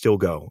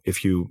go,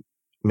 if you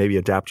maybe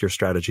adapt your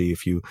strategy,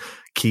 if you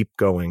keep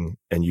going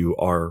and you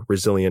are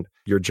resilient,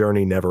 your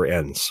journey never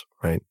ends,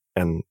 right?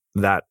 And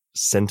that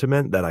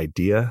sentiment, that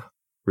idea,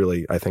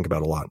 really, I think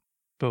about a lot.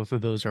 Both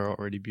of those are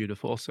already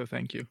beautiful, so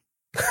thank you.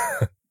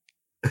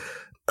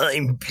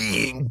 I'm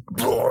being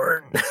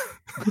born.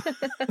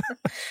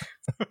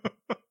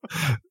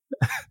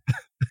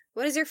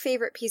 What is your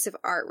favorite piece of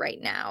art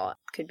right now?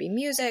 Could be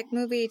music,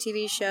 movie,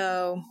 TV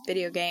show,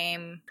 video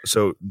game.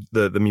 So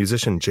the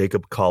musician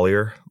Jacob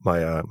Collier,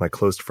 my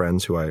close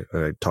friends who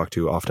I talk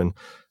to often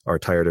are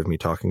tired of me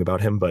talking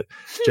about him, but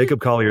Jacob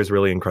Collier is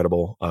really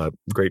incredible,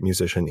 great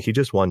musician. He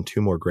just won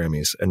 2 more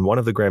Grammys, and one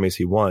of the Grammys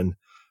he won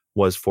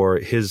was for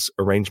his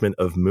arrangement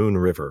of Moon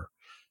River.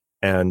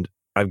 And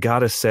I've got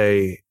to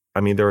say,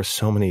 I mean, there are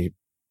so many,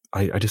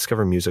 I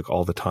discover music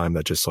all the time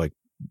that just like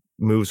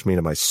moves me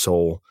to my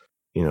soul,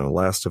 you know,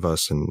 Last of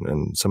Us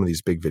and some of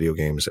these big video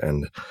games,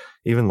 and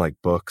even like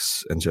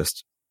books and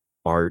just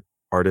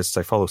artists.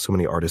 I follow so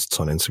many artists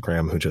on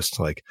Instagram who just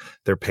like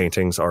their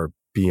paintings are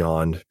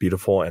beyond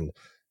beautiful. And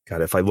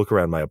God, if I look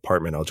around my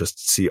apartment, I'll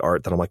just see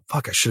art that I'm like,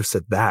 fuck, I should have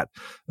said that,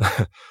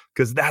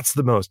 because that's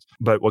the most.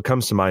 But what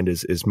comes to mind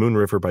is Moon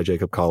River by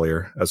Jacob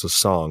Collier as a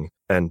song.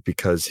 And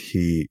because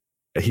he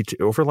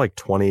over like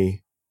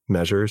 20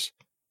 measures,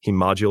 he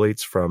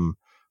modulates from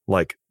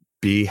like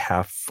B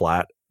half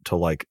flat to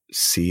like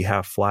C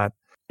half flat,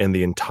 and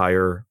the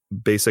entire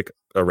basic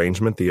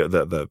arrangement,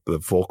 the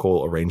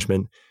vocal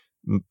arrangement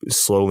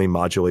slowly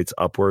modulates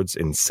upwards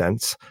in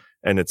cents.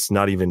 And it's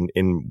not even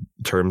in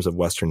terms of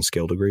Western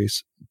scale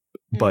degrees.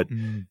 But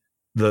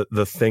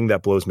the thing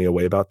that blows me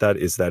away about that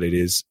is that it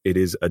is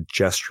a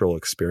gestural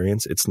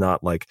experience. It's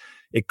not like,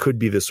 it could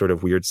be this sort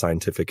of weird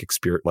scientific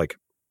experience, like,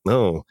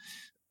 oh,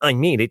 I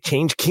made it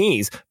change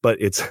keys.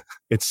 But it's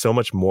so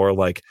much more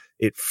like,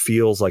 it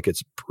feels like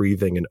it's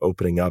breathing and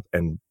opening up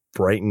and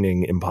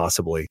brightening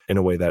impossibly in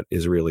a way that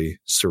is really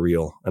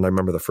surreal. And I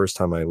remember the first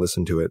time I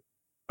listened to it,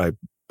 I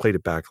played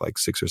it back like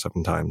 6 or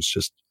 7 times,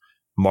 just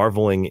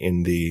marveling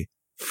in the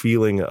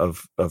feeling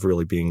of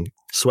really being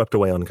swept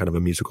away on kind of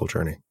a musical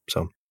journey.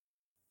 So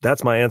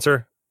that's my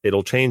answer.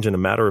 It'll change in a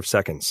matter of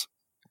seconds.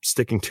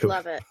 Sticking to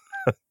Love it.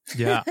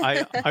 Yeah,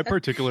 I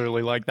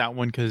particularly like that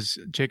one because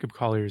Jacob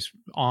Collier's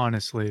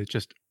honestly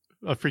just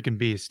a freaking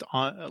beast.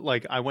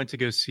 Like, I went to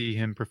go see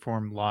him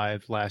perform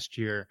live last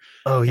year.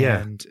 Oh yeah,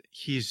 and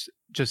he's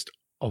just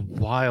a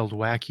wild,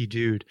 wacky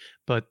dude.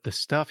 But the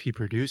stuff he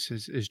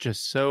produces is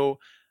just so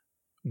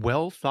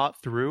well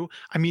thought through.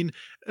 I mean,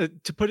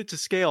 to put it to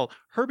scale,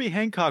 Herbie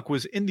Hancock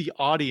was in the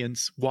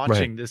audience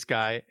watching this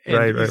guy,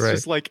 and he's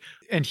just like,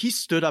 and he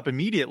stood up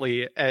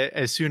immediately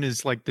as soon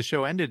as like the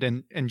show ended,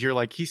 and you're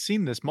like, he's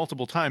seen this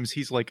multiple times.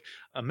 He's like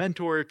a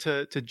mentor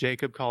to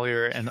Jacob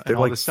Collier and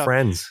all like this stuff.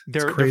 Friends.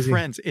 They're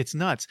friends. It's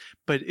nuts,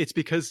 but it's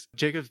because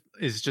Jacob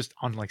is just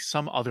on like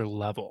some other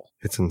level.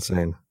 It's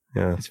insane.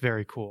 Yeah, it's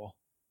very cool.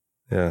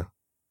 Yeah.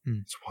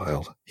 It's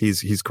wild.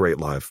 He's great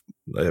live.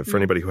 For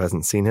anybody who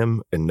hasn't seen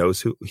him and knows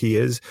who he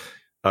is,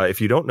 if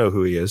you don't know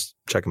who he is,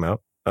 check him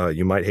out.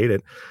 You might hate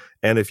it.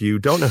 And if you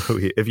don't know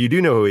if you do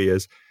know who he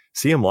is,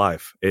 see him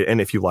live. And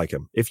if you like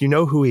him, if you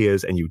know who he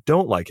is and you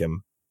don't like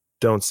him,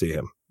 don't see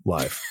him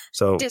live.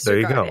 So there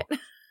you go.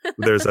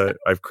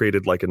 I've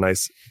created like a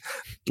nice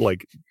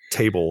like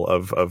table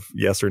of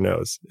yes or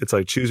no's. It's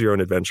like choose your own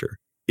adventure.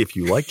 If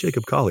you like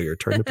Jacob Collier,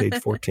 turn to page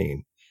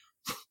 14.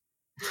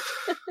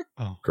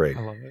 Oh, great.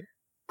 I love it.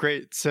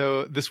 Great.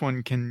 So this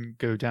one can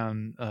go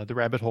down the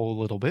rabbit hole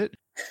a little bit.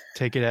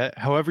 Take it at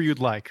however you'd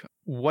like.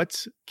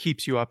 What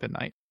keeps you up at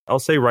night? I'll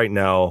say right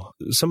now,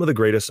 some of the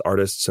greatest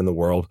artists in the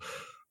world,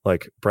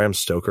 like Bram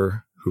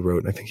Stoker,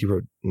 I think he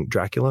wrote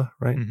Dracula,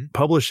 right? Mm-hmm.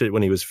 Published it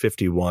when he was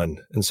 51.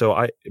 And so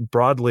I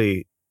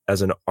broadly,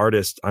 as an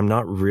artist, I'm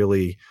not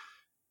really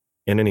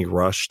in any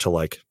rush to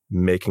like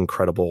make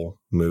incredible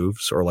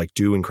moves or like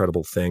do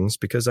incredible things,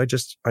 because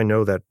I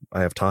know that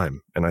I have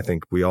time, and I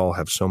think we all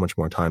have so much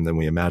more time than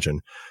we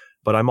imagine.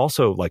 But I'm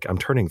also like, I'm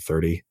turning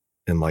 30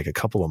 in like a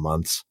couple of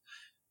months,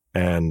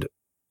 and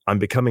I'm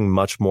becoming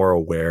much more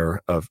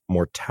aware of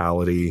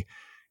mortality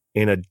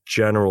in a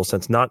general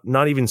sense,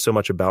 not even so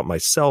much about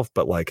myself,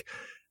 but like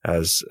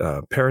as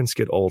parents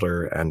get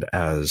older and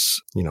as,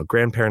 you know,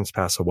 grandparents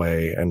pass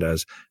away and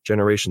as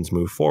generations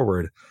move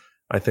forward,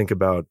 I think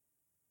about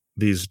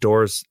these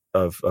doors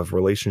of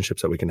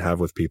relationships that we can have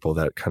with people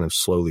that kind of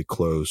slowly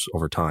close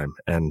over time.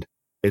 And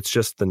it's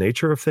just the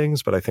nature of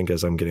things. But I think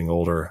as I'm getting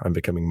older, I'm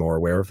becoming more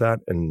aware of that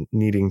and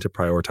needing to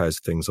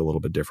prioritize things a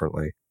little bit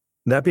differently.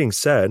 That being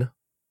said,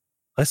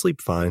 I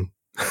sleep fine.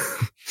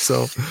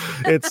 So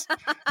it's,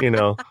 you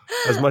know,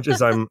 as much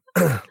as I'm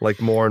like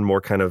more and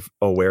more kind of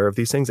aware of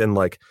these things, and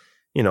like,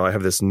 you know, I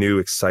have this new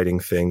exciting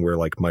thing where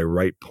like my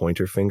right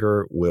pointer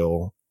finger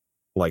will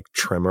like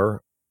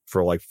tremor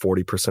for like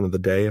 40% of the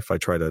day if I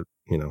try to,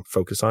 you know,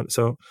 focus on it.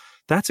 So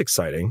that's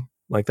exciting.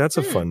 Like that's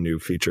a fun new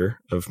feature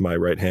of my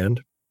right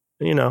hand.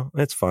 You know,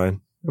 it's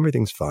fine.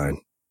 Everything's fine.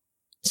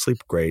 Sleep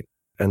great.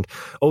 And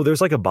there's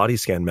like a body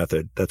scan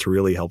method that's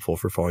really helpful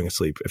for falling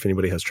asleep. If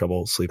anybody has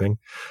trouble sleeping,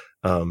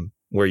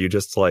 where you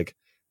just like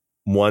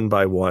one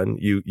by one,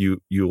 you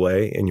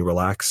lay and you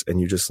relax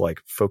and you just like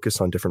focus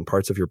on different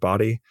parts of your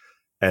body.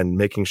 and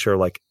making sure,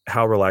 like,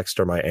 how relaxed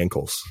are my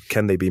ankles?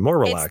 Can they be more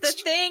relaxed? It's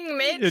the thing,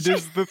 Mitch. It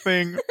is the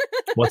thing.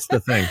 What's the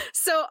thing?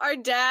 So our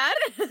dad,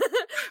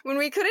 when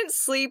we couldn't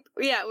sleep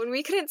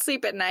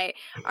at night,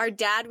 our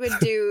dad would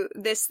do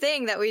this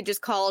thing that we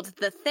just called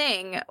the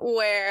thing,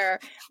 where,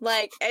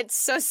 like, it's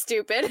so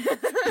stupid.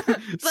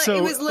 But So,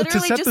 it was to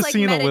literally set just the like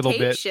scene a little bit.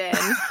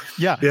 meditation.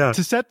 Yeah. Yeah.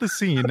 To set the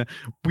scene,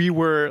 we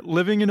were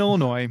living in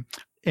Illinois,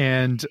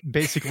 and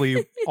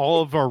basically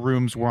all of our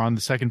rooms were on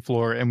the second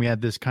floor, and we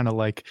had this kind of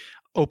like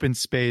open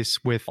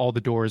space with all the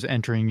doors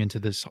entering into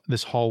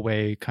this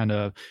hallway kind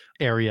of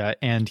area.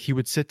 And he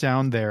would sit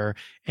down there,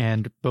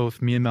 and both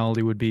me and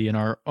Melody would be in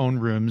our own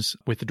rooms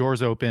with the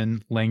doors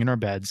open, laying in our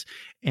beds.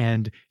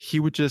 And he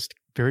would just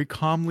very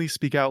calmly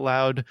speak out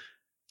loud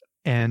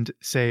and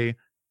say,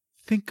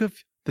 think of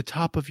the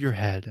top of your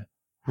head.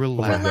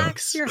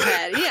 Relax your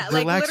head. Yeah,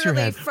 like Relax your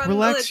literally head. from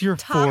Relax the your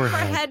top of our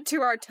forehead. head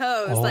to our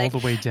toes, All like the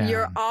way down.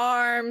 your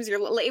arms.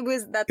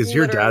 That's Is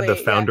your dad the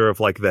literally- founder of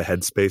like the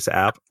Headspace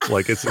app?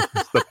 Like it's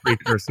the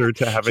precursor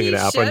to having He an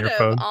app on your should've,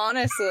 phone?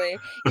 honestly.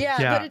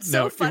 Yeah, Yeah, but it's no,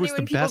 so it funny was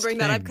when the people best bring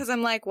that up thing. because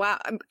I'm like, wow,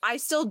 I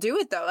still do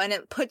it though, and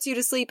it puts you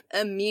to sleep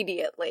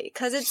immediately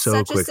because it's So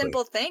such quickly. a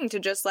simple thing to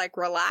just like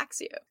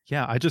relax you.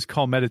 Yeah, I just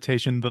call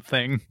meditation the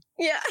thing.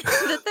 Yeah,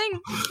 the thing.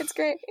 It's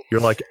great.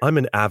 You're like, I'm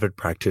an avid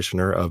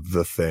practitioner of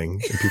the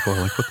thing. And people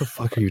are like, what the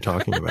fuck are you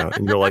talking about?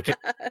 And you're like,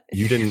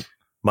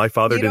 my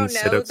father You didn't don't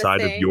sit know the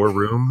outside of thing. your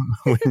room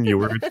when you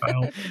were a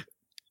child.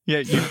 Yeah,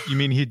 you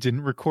mean he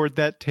didn't record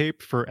that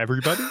tape for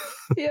everybody?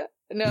 Yeah.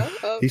 No.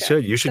 Okay. He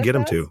should. You should get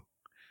him to.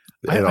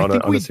 I And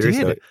think we serious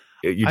did. note,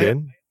 you I- did?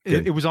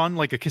 Good. It was on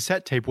like a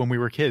cassette tape when we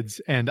were kids,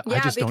 and I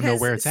Yeah, just don't know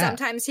where it's at.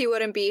 sometimes he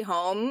wouldn't be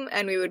home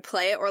and we would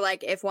play it, or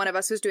like if one of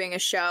us was doing a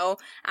show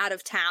out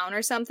of town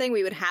or something,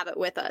 we would have it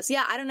with us.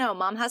 Yeah, I don't know.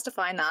 Mom has to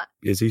find that.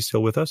 Is he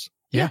still with us?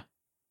 Yeah.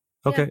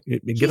 Okay.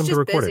 Get He's him to just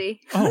record it.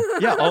 busy.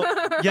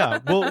 Oh, yeah.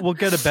 We'll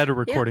get a better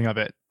recording of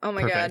it. Oh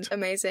my Perfect. God.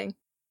 Amazing.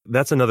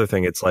 That's another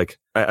thing. It's like,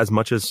 as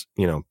much as,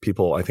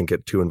 people, I think,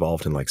 get too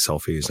involved in like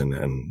selfies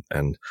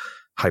and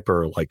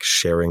hyper like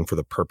sharing for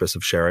the purpose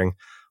of sharing,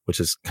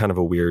 which is kind of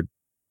a weird,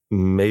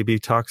 maybe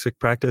toxic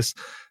practice.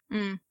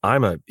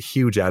 I'm a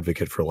huge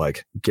advocate for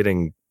like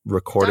getting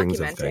recordings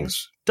of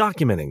things,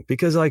 documenting,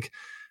 because like,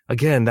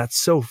 again, that's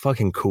so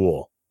fucking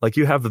cool. Like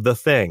you have the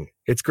thing.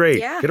 It's great.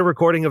 Yeah. Get a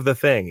recording of the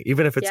thing,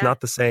 even if it's Yeah. not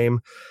the same,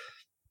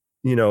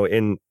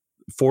 in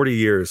 40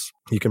 years,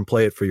 you can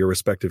play it for your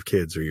respective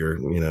kids or your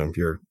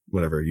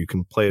whatever. You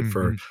can play it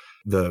for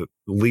the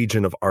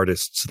legion of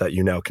artists that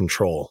you now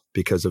control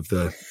because of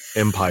the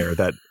empire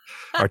that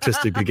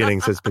Artistic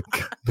Beginnings has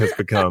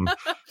become.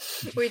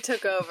 We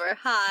took over.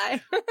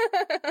 Hi.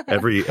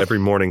 Every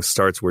morning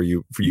starts where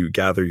you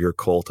gather your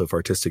cult of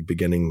artistic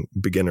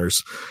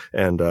beginners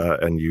and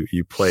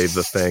you play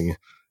the thing.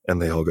 And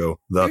they all go,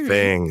 the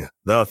thing.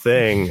 The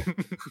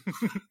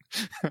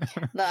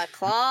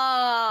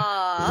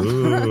claw.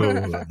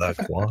 Ooh, the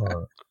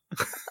claw.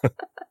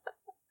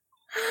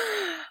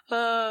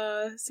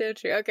 So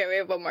true. Okay, we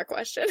have one more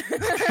question.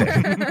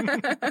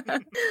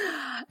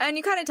 And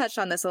you kind of touched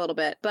on this a little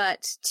bit,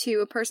 but to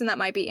a person that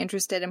might be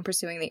interested in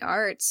pursuing the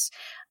arts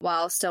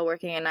while still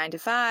working a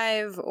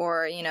 9-to-5,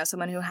 or,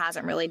 someone who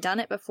hasn't really done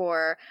it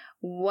before,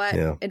 what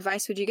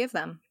advice would you give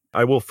them?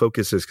 I will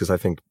focus this because I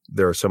think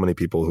there are so many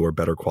people who are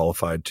better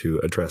qualified to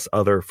address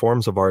other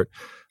forms of art.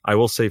 I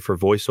will say for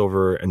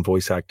voiceover and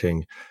voice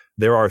acting,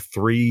 there are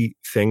 3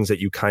 things that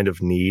you kind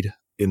of need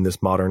in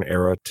this modern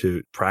era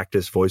to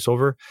practice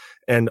voiceover.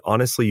 And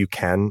honestly, you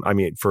can. I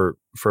mean, for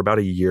about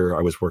a year,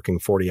 I was working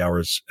 40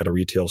 hours at a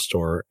retail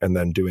store and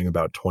then doing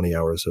about 20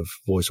 hours of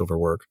voiceover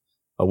work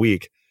a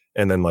week,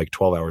 and then like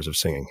 12 hours of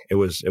singing. It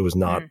was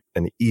not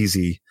an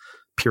easy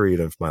period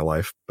of my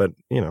life, but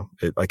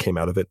I came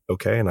out of it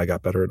okay, and I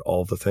got better at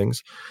all the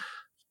things.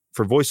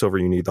 For voiceover,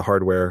 you need the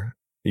hardware.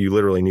 You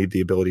literally need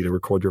the ability to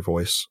record your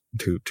voice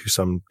to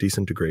some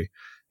decent degree,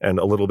 and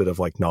a little bit of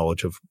like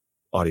knowledge of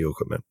audio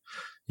equipment.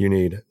 You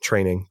need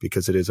training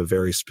because it is a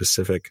very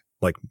specific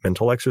like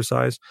mental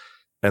exercise.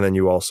 And then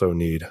you also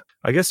need,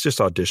 I guess, just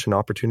audition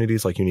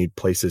opportunities. Like you need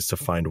places to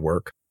find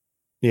work.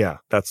 Yeah,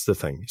 that's the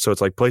thing. So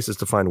it's like places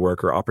to find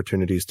work or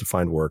opportunities to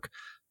find work.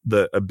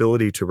 The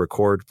ability to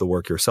record the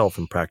work yourself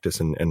and practice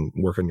and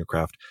work on your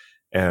craft,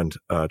 and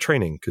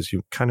training, because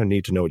you kind of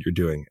need to know what you're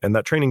doing. And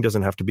that training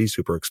doesn't have to be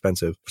super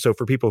expensive. So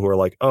for people who are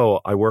like, oh,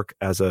 I work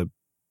as a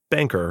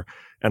banker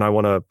and I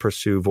want to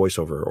pursue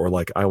voiceover, or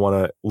like I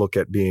want to look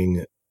at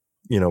being,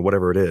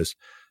 whatever it is,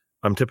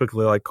 I'm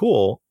typically like,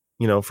 cool,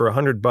 for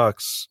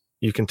 $100,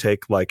 you can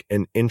take like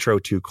an intro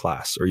to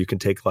class, or you can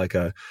take like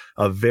a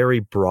very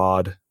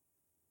broad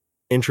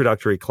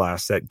introductory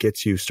class that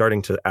gets you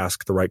starting to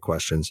ask the right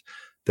questions.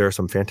 There are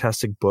some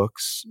fantastic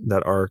books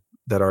that are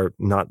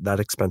not that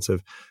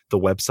expensive. The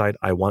website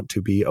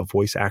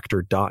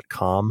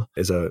iwanttobeavoiceactor.com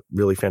is a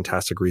really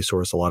fantastic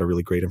resource. A lot of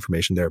really great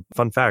information there.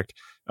 Fun fact,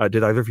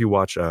 did either of you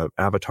watch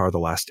Avatar: The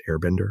Last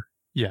Airbender?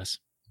 Yes.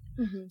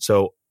 Mm-hmm.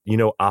 So,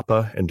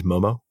 Appa and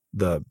Momo,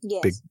 the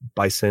big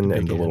bison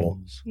and the little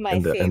animals. My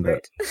and the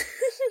favorite.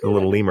 the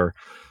little lemur.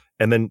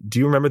 And then do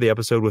you remember the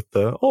episode with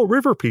the,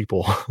 river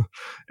people?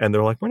 And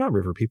they're like, we're not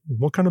river people.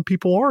 What kind of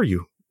people are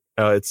you?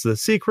 It's the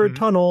secret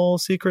tunnel,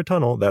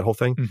 that whole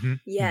thing. Mm-hmm.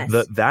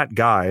 Yes. That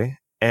guy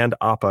and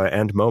Appa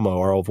and Momo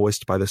are all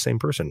voiced by the same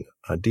person,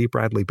 D.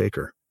 Bradley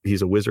Baker.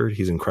 He's a wizard.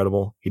 He's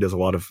incredible. He does a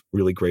lot of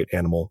really great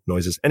animal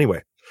noises.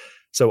 Anyway,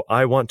 so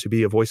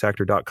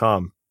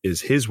iwanttobeavoiceactor.com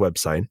is his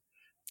website.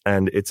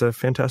 And it's a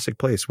fantastic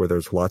place where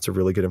there's lots of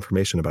really good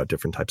information about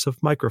different types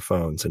of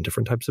microphones and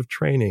different types of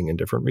training and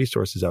different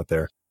resources out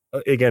there.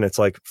 Again, it's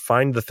like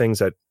find the things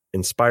that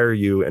inspire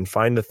you and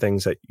find the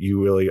things that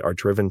you really are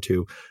driven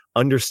to.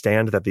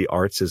 Understand that the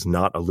arts is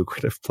not a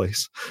lucrative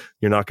place.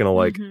 You're not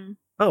going to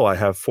I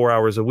have 4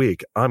 hours a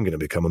week. I'm going to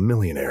become a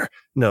millionaire.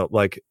 No,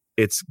 like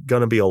it's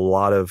going to be a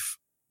lot of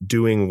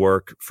doing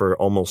work for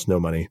almost no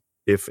money,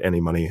 if any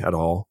money at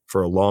all,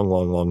 for a long,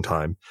 long, long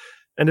time.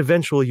 And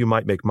eventually you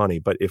might make money,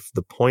 but if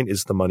the point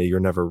is the money, you're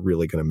never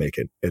really going to make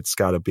it. It's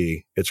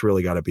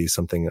really got to be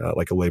something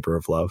like a labor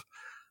of love.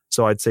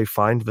 So I'd say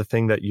find the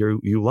thing that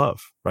you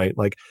love, right?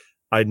 Like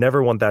I'd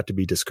never want that to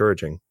be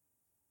discouraging,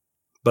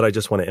 but I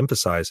just want to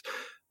emphasize,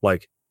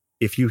 like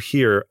if you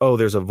hear,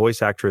 there's a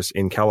voice actress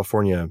in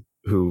California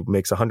who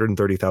makes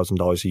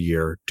 $130,000 a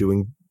year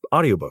doing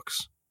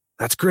audiobooks.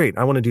 That's great.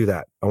 I want to do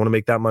that. I want to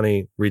make that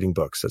money reading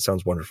books. That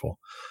sounds wonderful.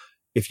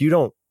 If you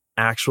don't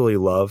actually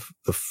love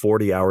the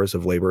 40 hours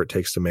of labor it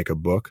takes to make a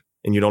book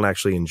and you don't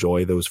actually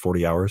enjoy those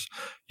 40 hours,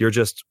 you're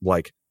just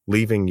like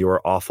leaving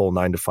your awful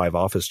 9-to-5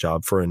 office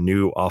job for a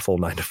new awful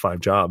 9-to-5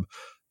 job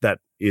that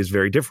is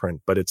very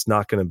different, but it's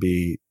not going to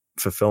be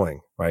fulfilling,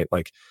 right?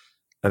 Like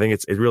I think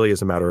it really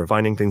is a matter of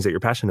finding things that you're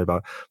passionate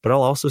about. But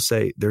I'll also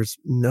say there's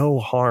no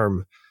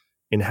harm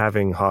in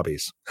having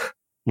hobbies.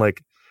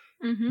 Like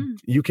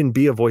you can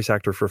be a voice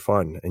actor for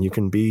fun and you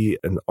can be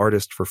an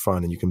artist for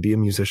fun and you can be a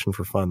musician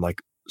for fun,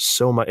 like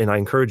so much. And I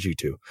encourage you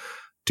to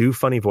do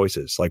funny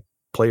voices, like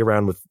play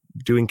around with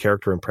doing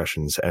character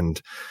impressions and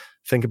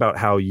think about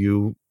how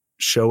you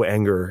show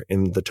anger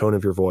in the tone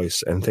of your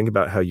voice and think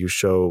about how you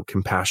show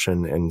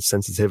compassion and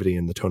sensitivity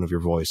in the tone of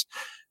your voice,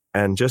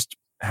 and just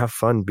have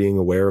fun being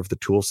aware of the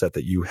tool set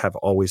that you have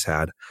always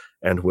had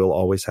and will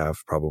always have,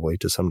 probably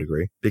to some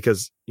degree.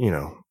 Because,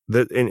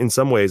 in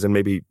some ways, and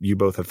maybe you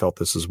both have felt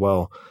this as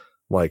well,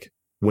 like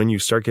when you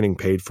start getting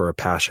paid for a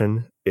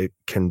passion, it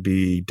can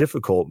be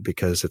difficult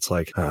because it's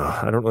like,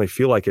 I don't really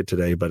feel like it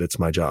today, but it's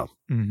my job.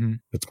 Mm-hmm.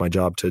 It's my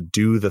job to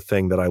do the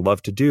thing that I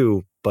love to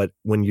do. But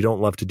when you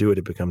don't love to do it,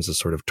 it becomes a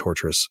sort of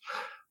torturous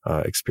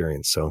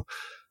experience. So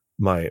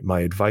my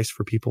advice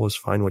for people is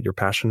find what you're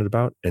passionate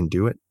about and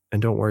do it,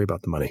 and don't worry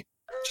about the money.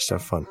 Just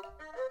have fun.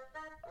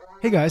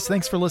 Hey guys,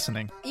 thanks for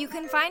listening. You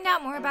can find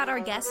out more about our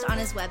guest on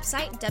his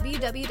website,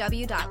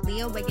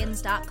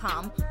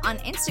 www.leowiggins.com, on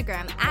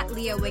Instagram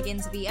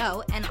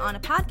 @LeoWigginsVO, and on a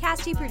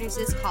podcast he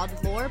produces called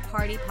Lore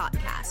Party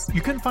Podcast.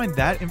 You can find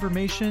that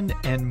information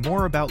and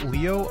more about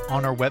Leo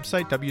on our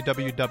website,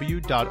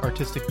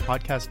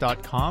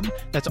 www.artisticpodcast.com.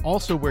 That's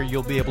also where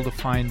you'll be able to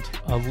find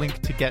a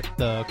link to get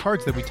the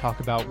cards that we talk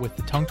about with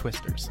the tongue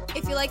twisters.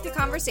 If you like the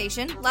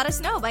conversation, let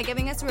us know by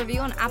giving us a review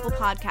on Apple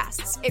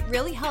Podcasts. It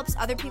really helps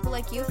other people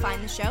like you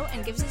find the show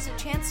and gives us a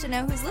chance to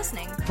know who's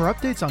listening. For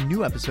updates on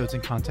new episodes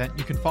and content,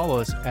 you can follow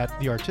us at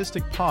The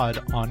Artistic Pod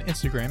on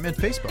Instagram and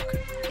Facebook.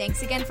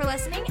 Thanks again for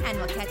listening, and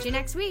we'll catch you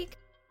next week.